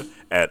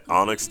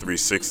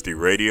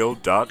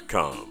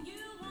media@onyx360radio.com.